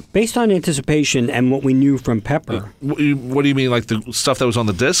 based on anticipation and what we knew from Pepper. What do you mean, like the stuff that was on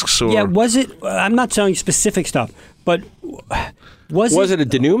the discs? Or? Yeah, was it? I'm not saying specific stuff, but was it a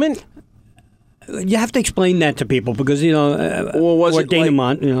denouement? You have to explain that to people because was it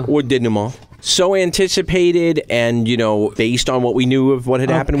denouement? Or denouement? So anticipated, and based on what we knew of what had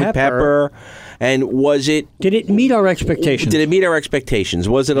happened with Pepper. And was it? Did it meet our expectations? Did it meet our expectations?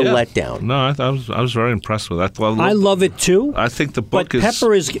 Was it a letdown? No, I was very impressed with that. I love it too. I think the book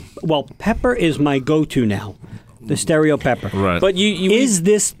Pepper is my go-to now. The stereo Pepper. Right. But is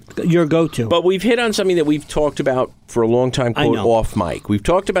this your go-to? But we've hit on something that we've talked about for a long time, quote, off mic. We've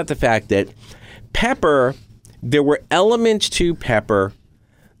talked about the fact that Pepper, there were elements to Pepper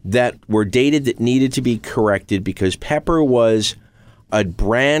that were dated that needed to be corrected because Pepper was a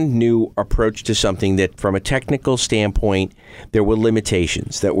brand new approach to something that, from a technical standpoint, there were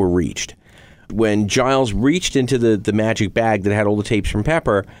limitations that were reached. When Giles reached into the magic bag that had all the tapes from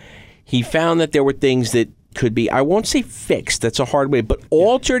Pepper, he found that there were things that could be, I won't say fixed, that's a hard way, but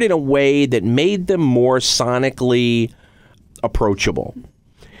altered in a way that made them more sonically approachable.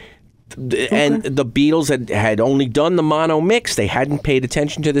 And the Beatles had only done the mono mix. They hadn't paid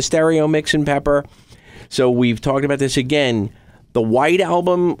attention to the stereo mix in Pepper. So we've talked about this again. The White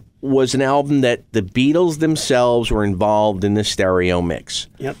Album was an album that the Beatles themselves were involved in the stereo mix.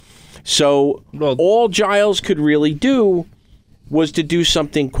 Yep. So all Giles could really do was to do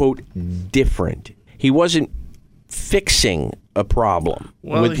something, quote, different. He wasn't fixing a problem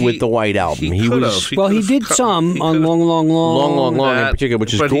with the White Album. He did some on Long in particular,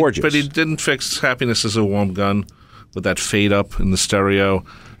 which is gorgeous. But he didn't fix Happiness is a Warm Gun with that fade up in the stereo.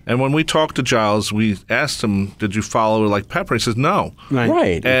 And when we talked to Giles, we asked him, "Did you follow like Pepper?" He says, "No."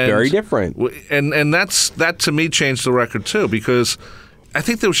 Right. Very different. And that to me changed the record too, because I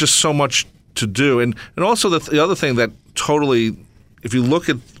think there was just so much to do, and also the other thing that totally, if you look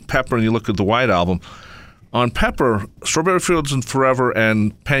at Pepper and you look at the White Album, on Pepper, Strawberry Fields and Forever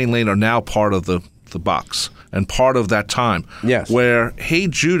and Penny Lane are now part of the box and part of that time. Yes. Where Hey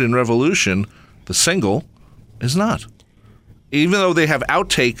Jude and Revolution, the single, is not. Even though they have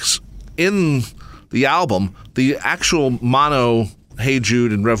outtakes in the album, the actual mono Hey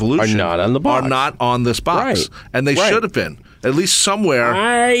Jude and Revolution are not on the box. Are not on this box. Right. And they should have been. At least somewhere.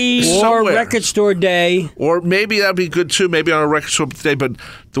 Or Record Store Day. Or maybe that'd be good too, maybe on a Record Store Day. But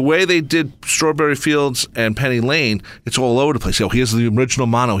the way they did Strawberry Fields and Penny Lane, it's all over the place. Oh, here's the original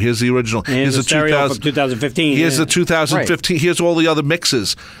mono. Here's the original. Here's the stereo from 2015. Here's the 2015. Right. Here's all the other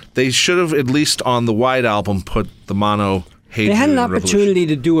mixes. They should have, at least on the White Album, put the mono Hey Jude. They had an opportunity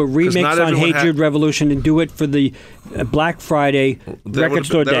to do a remix on Hey Jude Revolution and do it for the Black Friday Record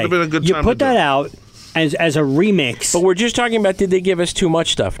Store Day. That would have been a good time. You put that out as a remix. But we're just talking about, did they give us too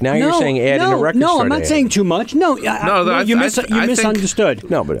much stuff? Now you're saying add in a record store. No, I'm not saying too much. No, you misunderstood.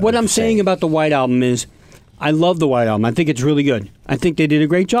 No, but what I'm saying about the White Album is, I love the White Album. I think it's really good. I think they did a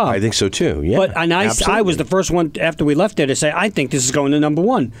great job. I think so too. Yeah, but I was the first one after we left there to say I think this is going to number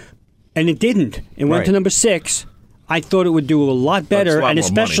 1, and it didn't. It went to number 6. I thought it would do a lot better, and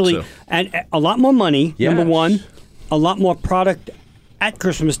especially and a lot more money. Yes. Number 1, a lot more product at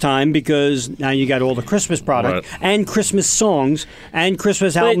Christmas time, because now you got all the Christmas product and Christmas songs and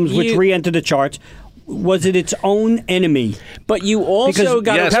Christmas albums which re-entered the charts. Was it its own enemy? But you also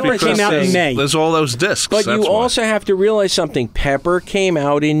Pepper came out in May. There's all those discs. But you also have to realize something. Pepper came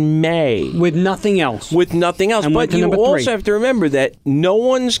out in May. With nothing else. And but you also have to remember that no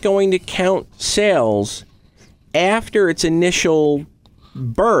one's going to count sales after its initial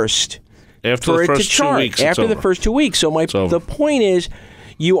burst after the first 2 weeks. After the first 2 weeks. So the point is,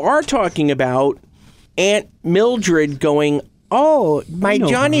 you are talking about Aunt Mildred going, "Oh, my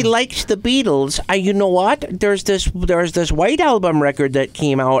Johnny likes the Beatles. You know what? There's this White Album record that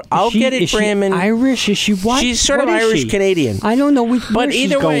came out. I'll get it for him." And Irish? Is she what? She's sort of Irish Canadian. I don't know where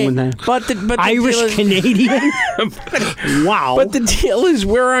she's going with that. But Irish Canadian. Wow. But the deal is,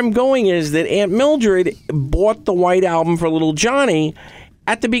 where I'm going is that Aunt Mildred bought the White Album for little Johnny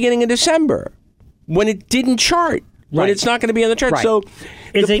at the beginning of December, when it didn't chart. When it's not going to be on the chart. So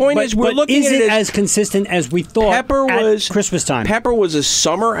the point is, we're looking at it as consistent as we thought at Christmas time. Pepper was a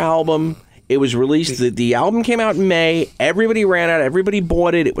summer album. It was released. The album came out in May. Everybody ran out. Everybody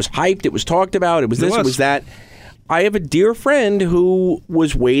bought it. It was hyped. It was talked about. It was this. It was that. I have a dear friend who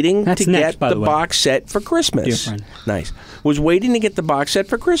was waiting to get the box set for Christmas. Dear friend. Nice. Was waiting to get the box set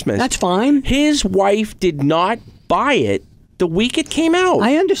for Christmas. That's fine. His wife did not buy it the week it came out.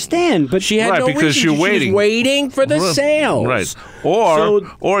 I understand, but she had no because reason. You're waiting. She was waiting for the sales, right?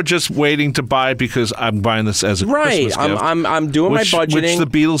 Or just waiting to buy because I'm buying this as a Christmas gift. I'm doing my budgeting, which the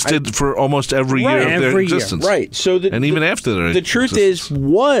Beatles did for almost every year of their existence, right? So even after their the truth is,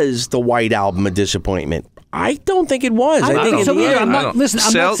 was the White Album a disappointment? I don't think it was. I'm not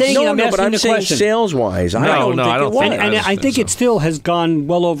saying it. I'm asking the question. Sales-wise, I don't think it was. And I think it still has gone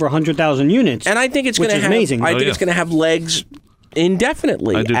well over 100,000 units. And I think it's going to have amazing. I think it's going to have legs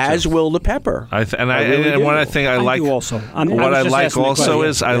indefinitely, as will the Pepper. I like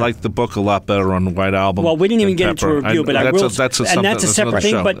the book a lot better on the White Album. Well, we didn't even get into a review, but I will. That's a separate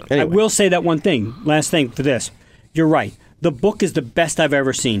thing. But I will say that one thing. Last thing for this. You're right. The book is the best I've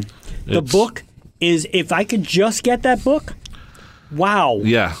ever seen. The book is, if I could just get that book, wow.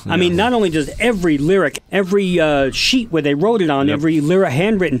 Yeah. I mean, not only does every lyric, every sheet where they wrote it on, every lyric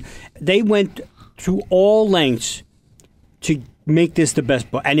handwritten, they went to all lengths to make this the best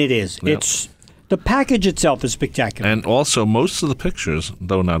book. And it is. Yep. It's the package itself is spectacular. And also, most of the pictures,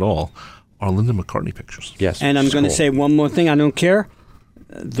 though not all, are Linda McCartney pictures. Yes. And I'm going to say one more thing. I don't care.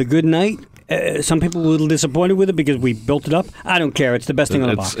 The Good Night. Some people were a little disappointed with it because we built it up. I don't care. It's the best thing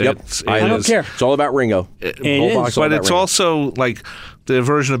on the box. I don't care. It's all about Ringo. But it's also like the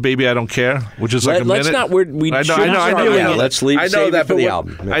version of "Baby I Don't Care," which is like a minute. Let's leave. I know that for the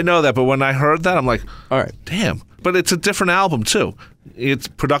album. I know that, but when I heard that, I'm like, all right, damn. But it's a different album too. It's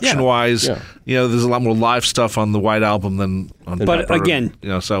production-wise, there's a lot more live stuff on the White Album than on Pepper. But again,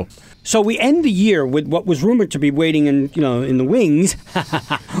 So we end the year with what was rumored to be waiting in the wings,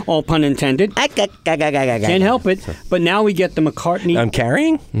 all pun intended. Can't help it. But now we get the McCartney. I'm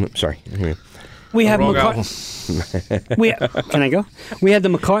carrying? Sorry. We have Wrong McCartney. Can I go? We had the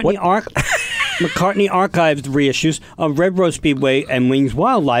McCartney McCartney archived reissues of Red Rose Speedway and Wings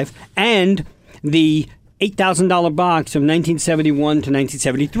Wildlife, and the $8,000 box of 1971 to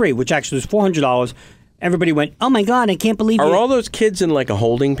 1973, which actually was $400. Everybody went, "Oh my God, I can't believe it." Are all those kids in like a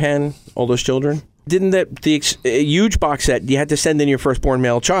holding pen? All those children? Didn't the huge box set? You had to send in your firstborn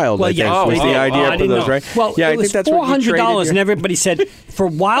male child. Well, I think, yeah. was the idea for those, right? Well, yeah, it was $400, and everybody said for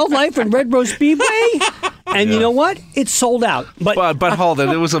Wildlife and Red Rose Speedway. And you know what? It sold out. But hold on,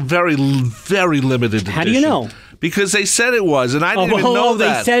 it was a very, very limited edition. How do you know? Because they said it was, and I didn't even know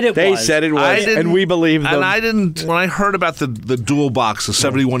that. They said it was, and we believe them. And I didn't. When I heard about the dual box, the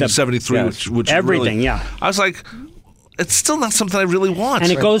 71 to 73, yes. which everything, really, yeah, I was like, it's still not something I really want.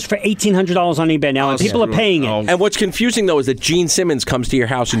 And it goes for $1,800 on eBay now, and people are paying it. And what's confusing though is that Gene Simmons comes to your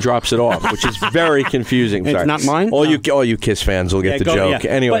house and drops it off, which is very confusing. It's not mine. All you Kiss fans will get the joke. Yeah.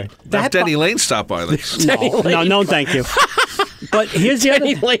 Anyway, Have Denny Lane stop by this. No, thank you. But here's the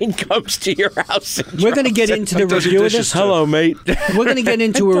Denny other. Lane comes to your house. And We're going to get into the review of this. Hello, mate. We're going to get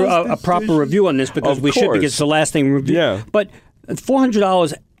into a proper review on this because we should, because it's the last thing we review. Yeah. But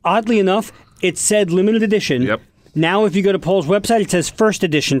 $400, oddly enough, it said limited edition. Yep. Now, if you go to Paul's website, it says first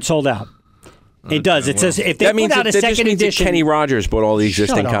edition sold out. It does. It says if they that put means out a that second just means edition. That Kenny Rogers bought all the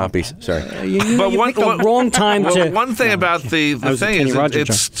existing up. copies. Sorry. You But picked the wrong time to. One thing about the was a thing Kenny is Rogers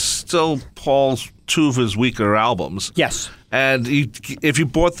it's still Paul's two of his weaker albums. Yes. And if you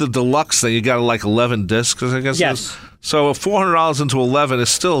bought the deluxe thing, you got like 11 discs, I guess. Yes. So $400 into 11 is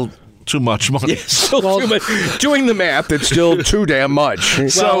still too much money. Still too much. Doing the math, it's still too damn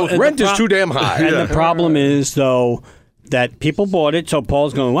much. So and rent the is too damn high. And the problem is, though, that people bought it. So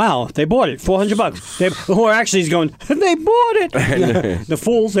Paul's going, "Wow, they bought it, $400." Or actually, he's going, "They bought it." The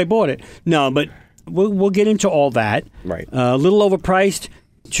fools, they bought it. No, but we'll get into all that. Right. A little overpriced.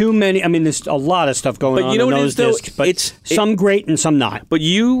 Too many. I mean, there's a lot of stuff going on you know in what it those is, though? discs, but some great and some not. But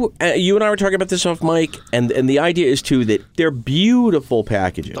you and I were talking about this off mic, and the idea is too that they're beautiful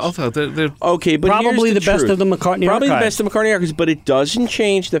packages. Although they're Okay, but Probably here's the best truth. of the McCartney Probably the archives. best of the McCartney archives, but it doesn't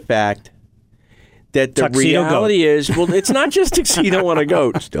change the fact that the Tuxedo reality is, well, it's not just Tuxedo on a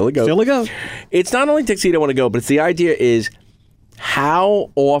Goat. Still a goat. Still a goat. It's not only Tuxedo on a Goat, but it's the idea is how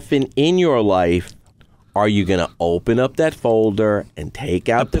often in your life are you going to open up that folder and take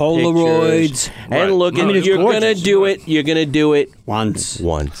out the Polaroids. pictures and look at it's You're going to gorgeous. do it. You're going to do it Once.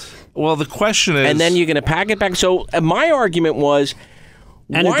 well, the question is, and then you're going to pack it back. So my argument was,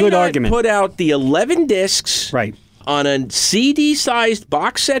 And a why good not argument. put out the 11 discs Right. on a CD-sized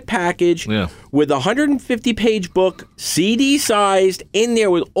box set package Yeah. with a 150-page book, CD-sized, in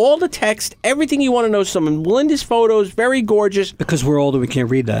there with all the text, everything you want to know, some of Melinda's photos, very gorgeous. Because we're older, we can't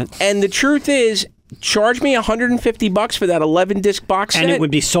read that. And the truth is, charge me $150 for that 11-disc box set. And it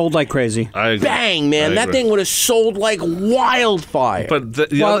would be sold like crazy. I agree. Bang, man. I That agree. thing would have sold like wildfire. But the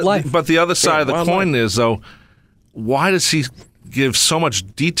Wildlife. other side of the wildlife. coin is, though, why does he give so much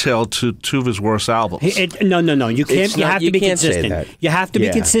detail to two of his worst albums? No. You can't. It's You not- have you to be can't say consistent. that. You have to be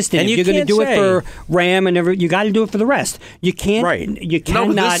Yeah. consistent. And if you you're going to can't do it for Ram and every, you got to do it for the rest. You can't. Right. You No,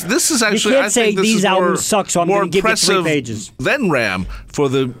 cannot. but this is actually. You can't I say think this these is albums more, suck, so I'm more going to give you 3 impressive pages. than Ram for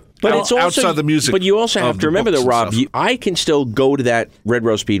the But it's also, outside the music. But you also of have the to remember, books though, and Rob, stuff. I can still go to that Red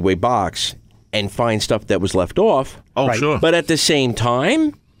Rose Speedway box and find stuff that was left off. Oh, Right. sure. But at the same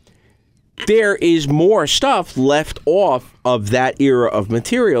time, there is more stuff left off of that era of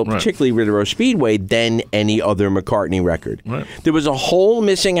material, Right. particularly Red Rose Speedway, than any other McCartney record. Right. There was a whole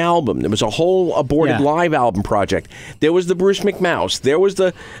missing album. There was a whole aborted Yeah. live album project. There was the Bruce McMouse. There was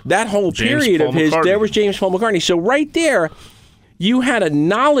that whole James period Paul of his. McCartney. There was James Paul McCartney. So right there, you had a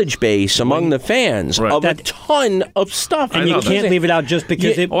knowledge base among the fans Right. of a ton of stuff. And I you know can't that. leave it out just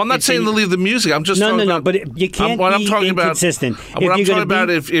because it. Well, I'm not it's saying a- to leave the music. I'm just No, talking no, no. about, But you can't what I'm be talking inconsistent. About, If what you're I'm talking gonna about,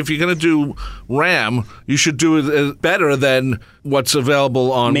 be- if you're going to do Ram, you should do it better than what's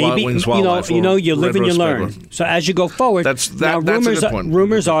available on Maybe Wings you Wildlife. know you live Red and you Rose learn. Speedway. So as you go forward, That's now a rumors good point.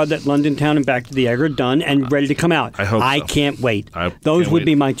 rumors are that London Town and Back to the Egg are done and ready to come out. I hope so. can't wait. I Those can't would wait.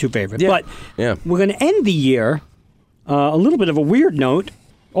 be my 2 favorite. Yeah. But Yeah. we're going to end the year a little bit of a weird note.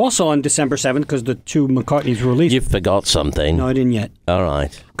 Also on December 7th, because the 2 McCartneys were released. You forgot something. No, I didn't yet. All right.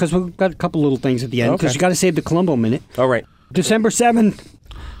 Because we've got a couple little things at the end. Because Okay. you got to save the Columbo minute. All right. December 7th,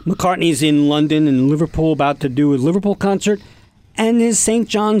 McCartney's in London and Liverpool about to do a Liverpool concert, and his St.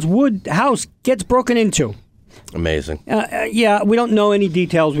 John's Wood house gets broken into. Amazing. Yeah, we don't know any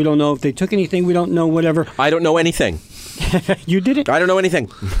details. We don't know if they took anything. We don't know whatever. I don't know anything. You did it? I don't know anything.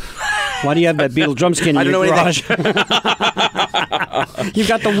 Why do you have that Beatle drum skin in I don't your know garage? You've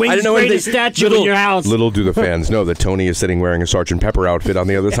got the I Wings don't know greatest anything- statue in your house. Little do the fans know that Tony is sitting wearing a Sergeant Pepper outfit on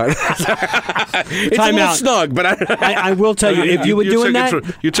the other side. It's Time a little out. snug, but I will tell you, if you were You doing took that,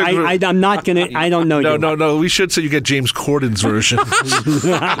 it you took it I'm not going to, I don't know you. No. We should say you get James Corden's version.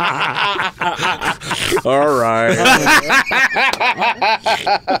 all right.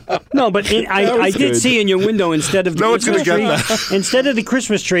 No, but I did see in your window instead of the No one's gonna Christmas get tree, instead of the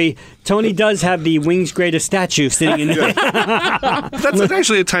Christmas tree, Tony does have the Wings greatest statue sitting in there. That's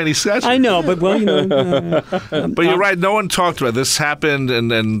actually a tiny statue. I know, but well, But you're right. No one talked about it. This happened,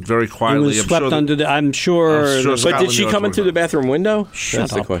 and then very it quietly. was swept under the. I'm sure. I'm sure But Scotland did she Yard's come in working through the on bathroom window? Shut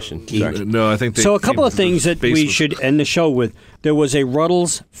That's the up. question. it. Sorry. No, I think they So a couple came- of things that we baseless. should end the show with. There was a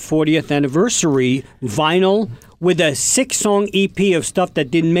Ruddles 40th anniversary vinyl with a 6-song EP of stuff that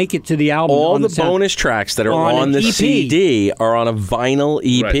didn't make it to the album. All on the sound. bonus tracks that are On on an the EP. CD are on a vinyl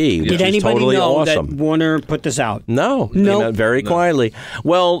EP, Right. Yeah. which Did is anybody totally know awesome. that Warner put this out? No, No. came out very quietly.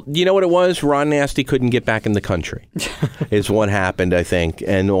 Well, you know what it was? Ron Nasty couldn't get back in the country. Is what happened, I think,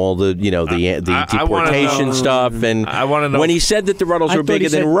 and all the the I wanna deportation know- stuff. And I wanna know- when he said that the Ruddles I were thought he bigger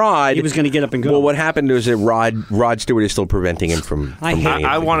than said Rod, he was gonna get up and go. Well, what happened was that Rod Stewart is still preventing him from. I hate- getting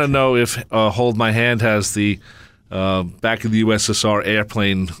I into want to know if Hold My Hand has the back of the USSR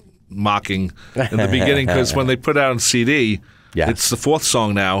airplane mocking in the beginning, because when they put it out on CD, Yeah. it's the 4th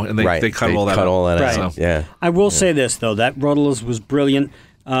song now, and they cut all that cut out. all that Right. out. So- Yeah. I will say this, though. That Ruddles was brilliant.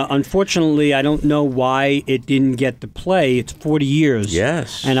 Unfortunately, I don't know why it didn't get to play. It's 40 years.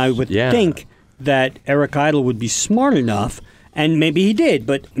 Yes. And I would Yeah. think that Eric Idle would be smart enough, and maybe he did,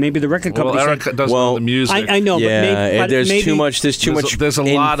 but maybe the record Well, company Eric said, doesn't know the music. I know, Yeah, but there's maybe too much. There's too much There's a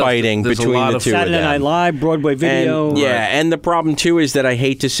lot of- infighting there's a between lot the of two of Saturday them. Night Live, Broadway video. And, and the problem too is that I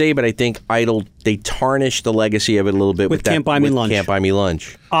hate to say, but I think Idol they tarnished the legacy of it a little bit With that, Can't Buy Me with Lunch. Can't Buy Me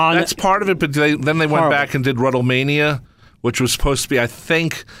Lunch. That's part of it, but then they went Horrible. back and did Ruddlemania, which was supposed to be, I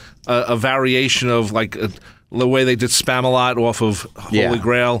think, a variation of like the way they did Spamalot off of Yeah. Holy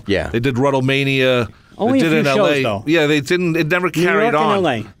Grail. Yeah. They did Ruddlemania. Only they a did few in shows, LA. though. Yeah, they didn't. It never carried York and on.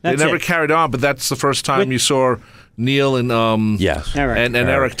 LA. They That's never it. carried on, but that's the first time With- you saw Neil and Yes. Eric. and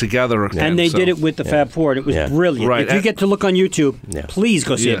Eric together. And they did it with the Fab Four, and it was Yeah. brilliant. Right. If you And- get to look on YouTube, please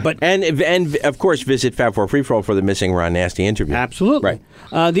go see Yeah. it. But And of course visit Fab Four Free For All for the missing Ron Nasty interview. absolutely.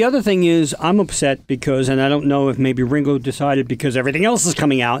 Right. The other thing is, I'm upset because, and I don't know if maybe Ringo decided because everything else is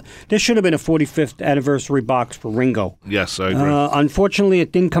coming out, there should have been a 45th anniversary box for Ringo. Yes, I agree. Unfortunately,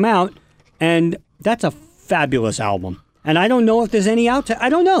 it didn't come out, and that's a fabulous album. And I don't know if there's any out. I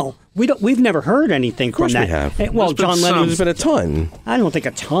don't know. We've never heard anything from course that. we have. Well, There's been John some. Lennon. There's been a ton. I don't think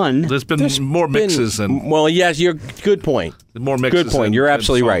a ton. There's been more mixes than Well, yes, you're good point. more mixes. Good point. than- You're than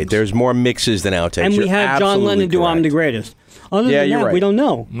absolutely right. songs. There's more mixes than outtakes. And we You're had John absolutely Lennon do "I'm correct. the Greatest." Other Yeah, than you're that, right. we don't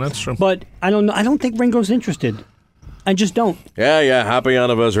know. That's true. But I don't know. I don't think Ringo's interested. I just don't. Yeah. Happy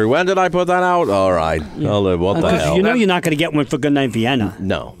anniversary. When did I put that out? All right. What the Because hell? you know you're not going to get one for Goodnight Vienna.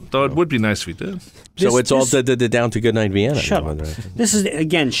 No. Though it would be nice if he did. So it's all this- down to Goodnight Vienna. Shut up. This is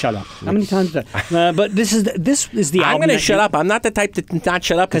again. Shut up. How many times? But this is the I'm album. going to that shut you- up. I'm not the type to not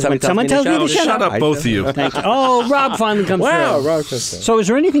shut up because when someone tells me to shut Shut up, up, both of you. Thank you. Oh, Rob finally comes Wow, through. Rob. So is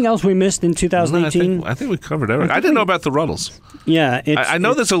there anything else we missed in No, 2018? I think we covered everything. I didn't know about the Ruddles. Yeah, I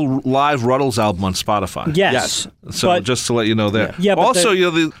know there's a live Ruddles album on Spotify. Yes. So but just to let you know there. Yeah, but also,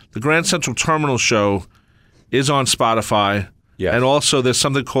 the Grand Central Terminal show is on Spotify. Yes. And also there's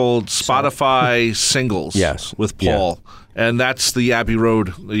something called Spotify Singles. Yes. With Paul. And that's the Abbey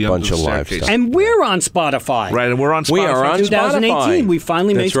Road. The Bunch the of live staircase. stuff. and we're on Spotify. Right, and we're on Spotify. We are on 2018. Spotify. We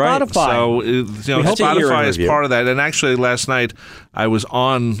finally That's made right. Spotify. So, hope to hear Spotify a is review. part of that. And actually, last night I was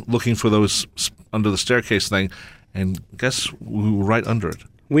on looking for those under the staircase thing, and guess we were right under it.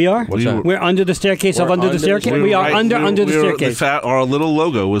 We are. What's that? We're under the staircase of We're under the under the staircase. staircase. We are Right, under the staircase. Our little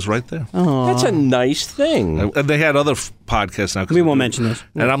logo was right there. That's a nice thing. And they had other podcasts now. 'cause We won't mention this.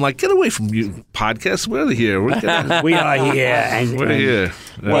 And I'm like, get away from you podcasts. We're here. We're We are here. And, We're here.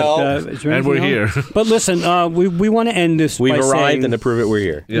 Well, is there and we're anything else? here. But listen, we want to end this We've by arrived, saying, and to prove it, we're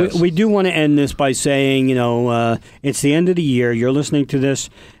here. Yes. we do want to end this by saying, it's the end of the year. You're listening to this.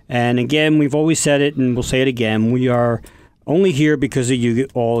 And again, we've always said it, and we'll say it again. We are only here because of you,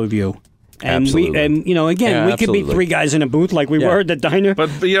 all of you. And Absolutely. again, Yeah, we could be absolutely. three guys in a booth like we Yeah. were at the diner.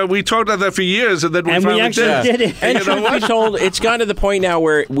 But we talked about that for years, and then we And we finally actually did it. And You know truth be told, it's gotten to the point now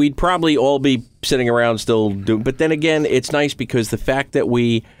where we'd probably all be sitting around still doing. But then again, it's nice because the fact that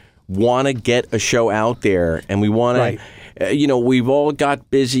we want to get a show out there and we want Right. to. we've all got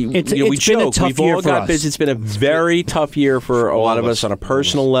busy. We It's been a joke. tough We've year all for got us. busy. It's been a very tough year for a lot of us on a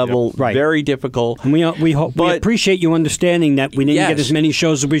personal level. Right. Very difficult. And we appreciate you understanding that we didn't get as many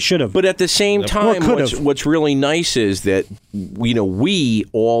shows as we should have. But at the same time, could've. what's really nice is that we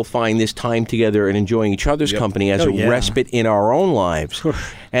all find this time together and enjoying each other's company as a respite in our own lives.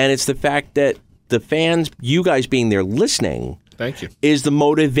 And it's the fact that the fans, you guys being there listening, thank you, is the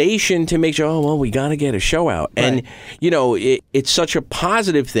motivation to make sure, we got to get a show out. Right. And, it's such a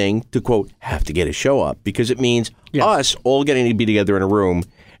positive thing to, quote, have to get a show up, because it means us all getting to be together in a room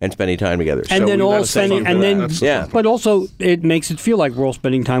and spending time together. And so then all spending, but also it makes it feel like we're all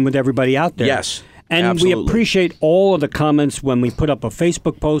spending time with everybody out there. Yes. And absolutely. we appreciate all of the comments when we put up a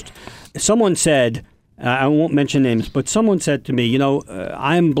Facebook post. Someone said, I won't mention names, but someone said to me,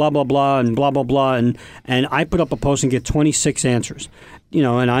 I'm blah, blah, blah, and blah, blah, blah, and I put up a post and get 26 answers.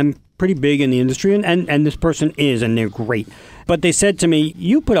 And I'm pretty big in the industry, and this person is, and they're great. But they said to me,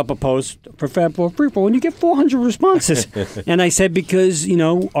 you put up a post for Fab 4 Free For All, and you get 400 responses. And I said, because,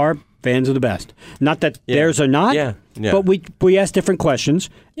 our fans are the best. Not that theirs are not, but we ask different questions,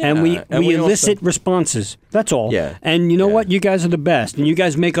 and we elicit responses. That's all. Yeah. And you know what? You guys are the best, and you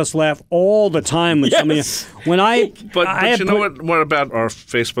guys make us laugh all the time with some of you. When But you know what about our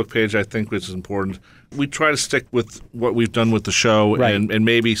Facebook page, I think, which is important? We try to stick with what we've done with the show and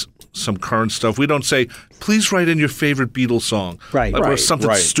maybe some current stuff. We don't say, please write in your favorite Beatles song. Or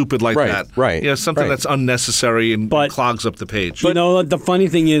something stupid like that. Right. Yeah, something that's unnecessary and clogs up the page. But the funny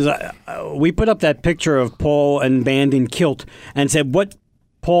thing is, we put up that picture of Paul and band in kilt and said, what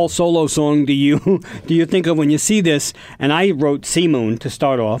Paul solo song do you think of when you see this? And I wrote Sea Moon to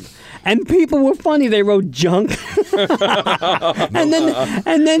start off, and people were funny. They wrote Junk, and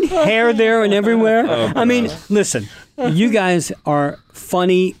then Hair There and Everywhere. I mean, listen, you guys are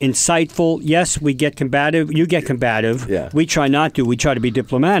funny, insightful. Yes, we get combative. You get combative. Yeah. We try not to. We try to be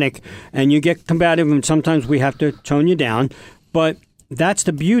diplomatic, and you get combative, and sometimes we have to tone you down. But that's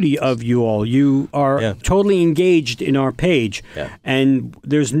the beauty of you all. You are totally engaged in our page, and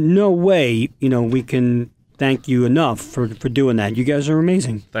there's no way we can thank you enough for doing that. You guys are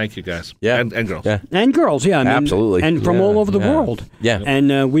amazing. Thank you, guys. Yeah. And girls. Yeah. And girls, yeah. I mean, absolutely. And from all over the world. Yeah.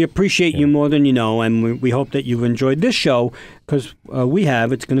 And we appreciate you more than you know, and we hope that you've enjoyed this show, because we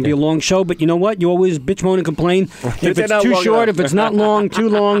have. It's going to be a long show, but you know what? You always bitch, moan, and complain. If it's too short, if it's not long, too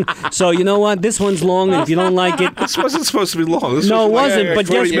long. So you know what? This one's long, and if you don't like it... This wasn't supposed to be long. No, it wasn't, but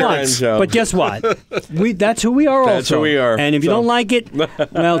guess what? But guess what? That's who we are also. That's who we are. And if you don't like it,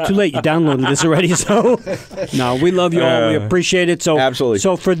 well, too late. You downloaded this already, so... No, we love you all. We appreciate it. So, absolutely.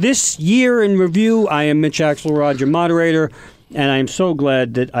 So for this year in review, I am Mitch Axelrod, your moderator, and I am so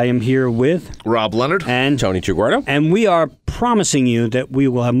glad that I am here with Rob Leonard and Tony Chiguardo. And we are promising you that we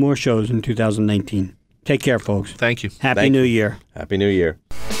will have more shows in 2019. Take care, folks. Thank you. Happy New Year. Happy New Year.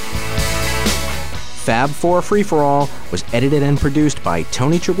 Fab 4 Free For All was edited and produced by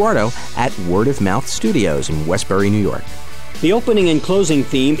Tony Chiguardo at Word of Mouth Studios in Westbury, New York. The opening and closing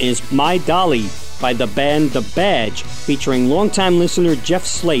theme is My Dolly by the band The Badge, featuring longtime listener Jeff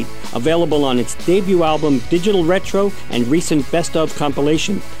Slate, available on its debut album Digital Retro and recent Best Of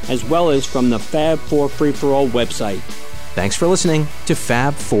compilation, as well as from the Fab 4 Free For All website. Thanks for listening to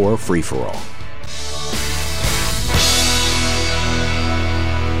Fab 4 Free For All.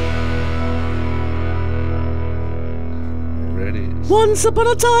 Ready? Once upon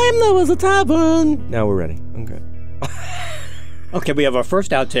a time, there was a tavern. Now we're ready. Okay. Okay, we have our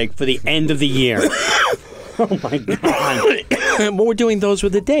first outtake for the end of the year. Oh, my God. Well, we're doing Those Were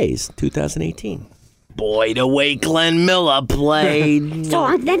the Days, 2018. Boy, the way Glenn Miller played.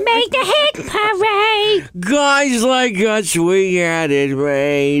 Song that made the hit parade. Guys like us, we had it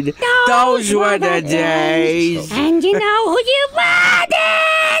made. Those were the days. And you know who you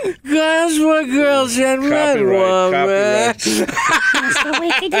wanted. Girls were girls and men were men. So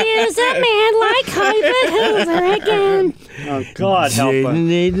we could use a man like Herbert Hoover again. Oh, God help us.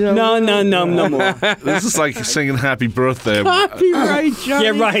 No more. This is like singing Happy Birthday. Copyright, Johnny.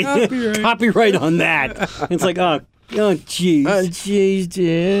 Yeah, right. Copyright on that. It's like, oh, jeez. Oh, jeez,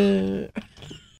 dear.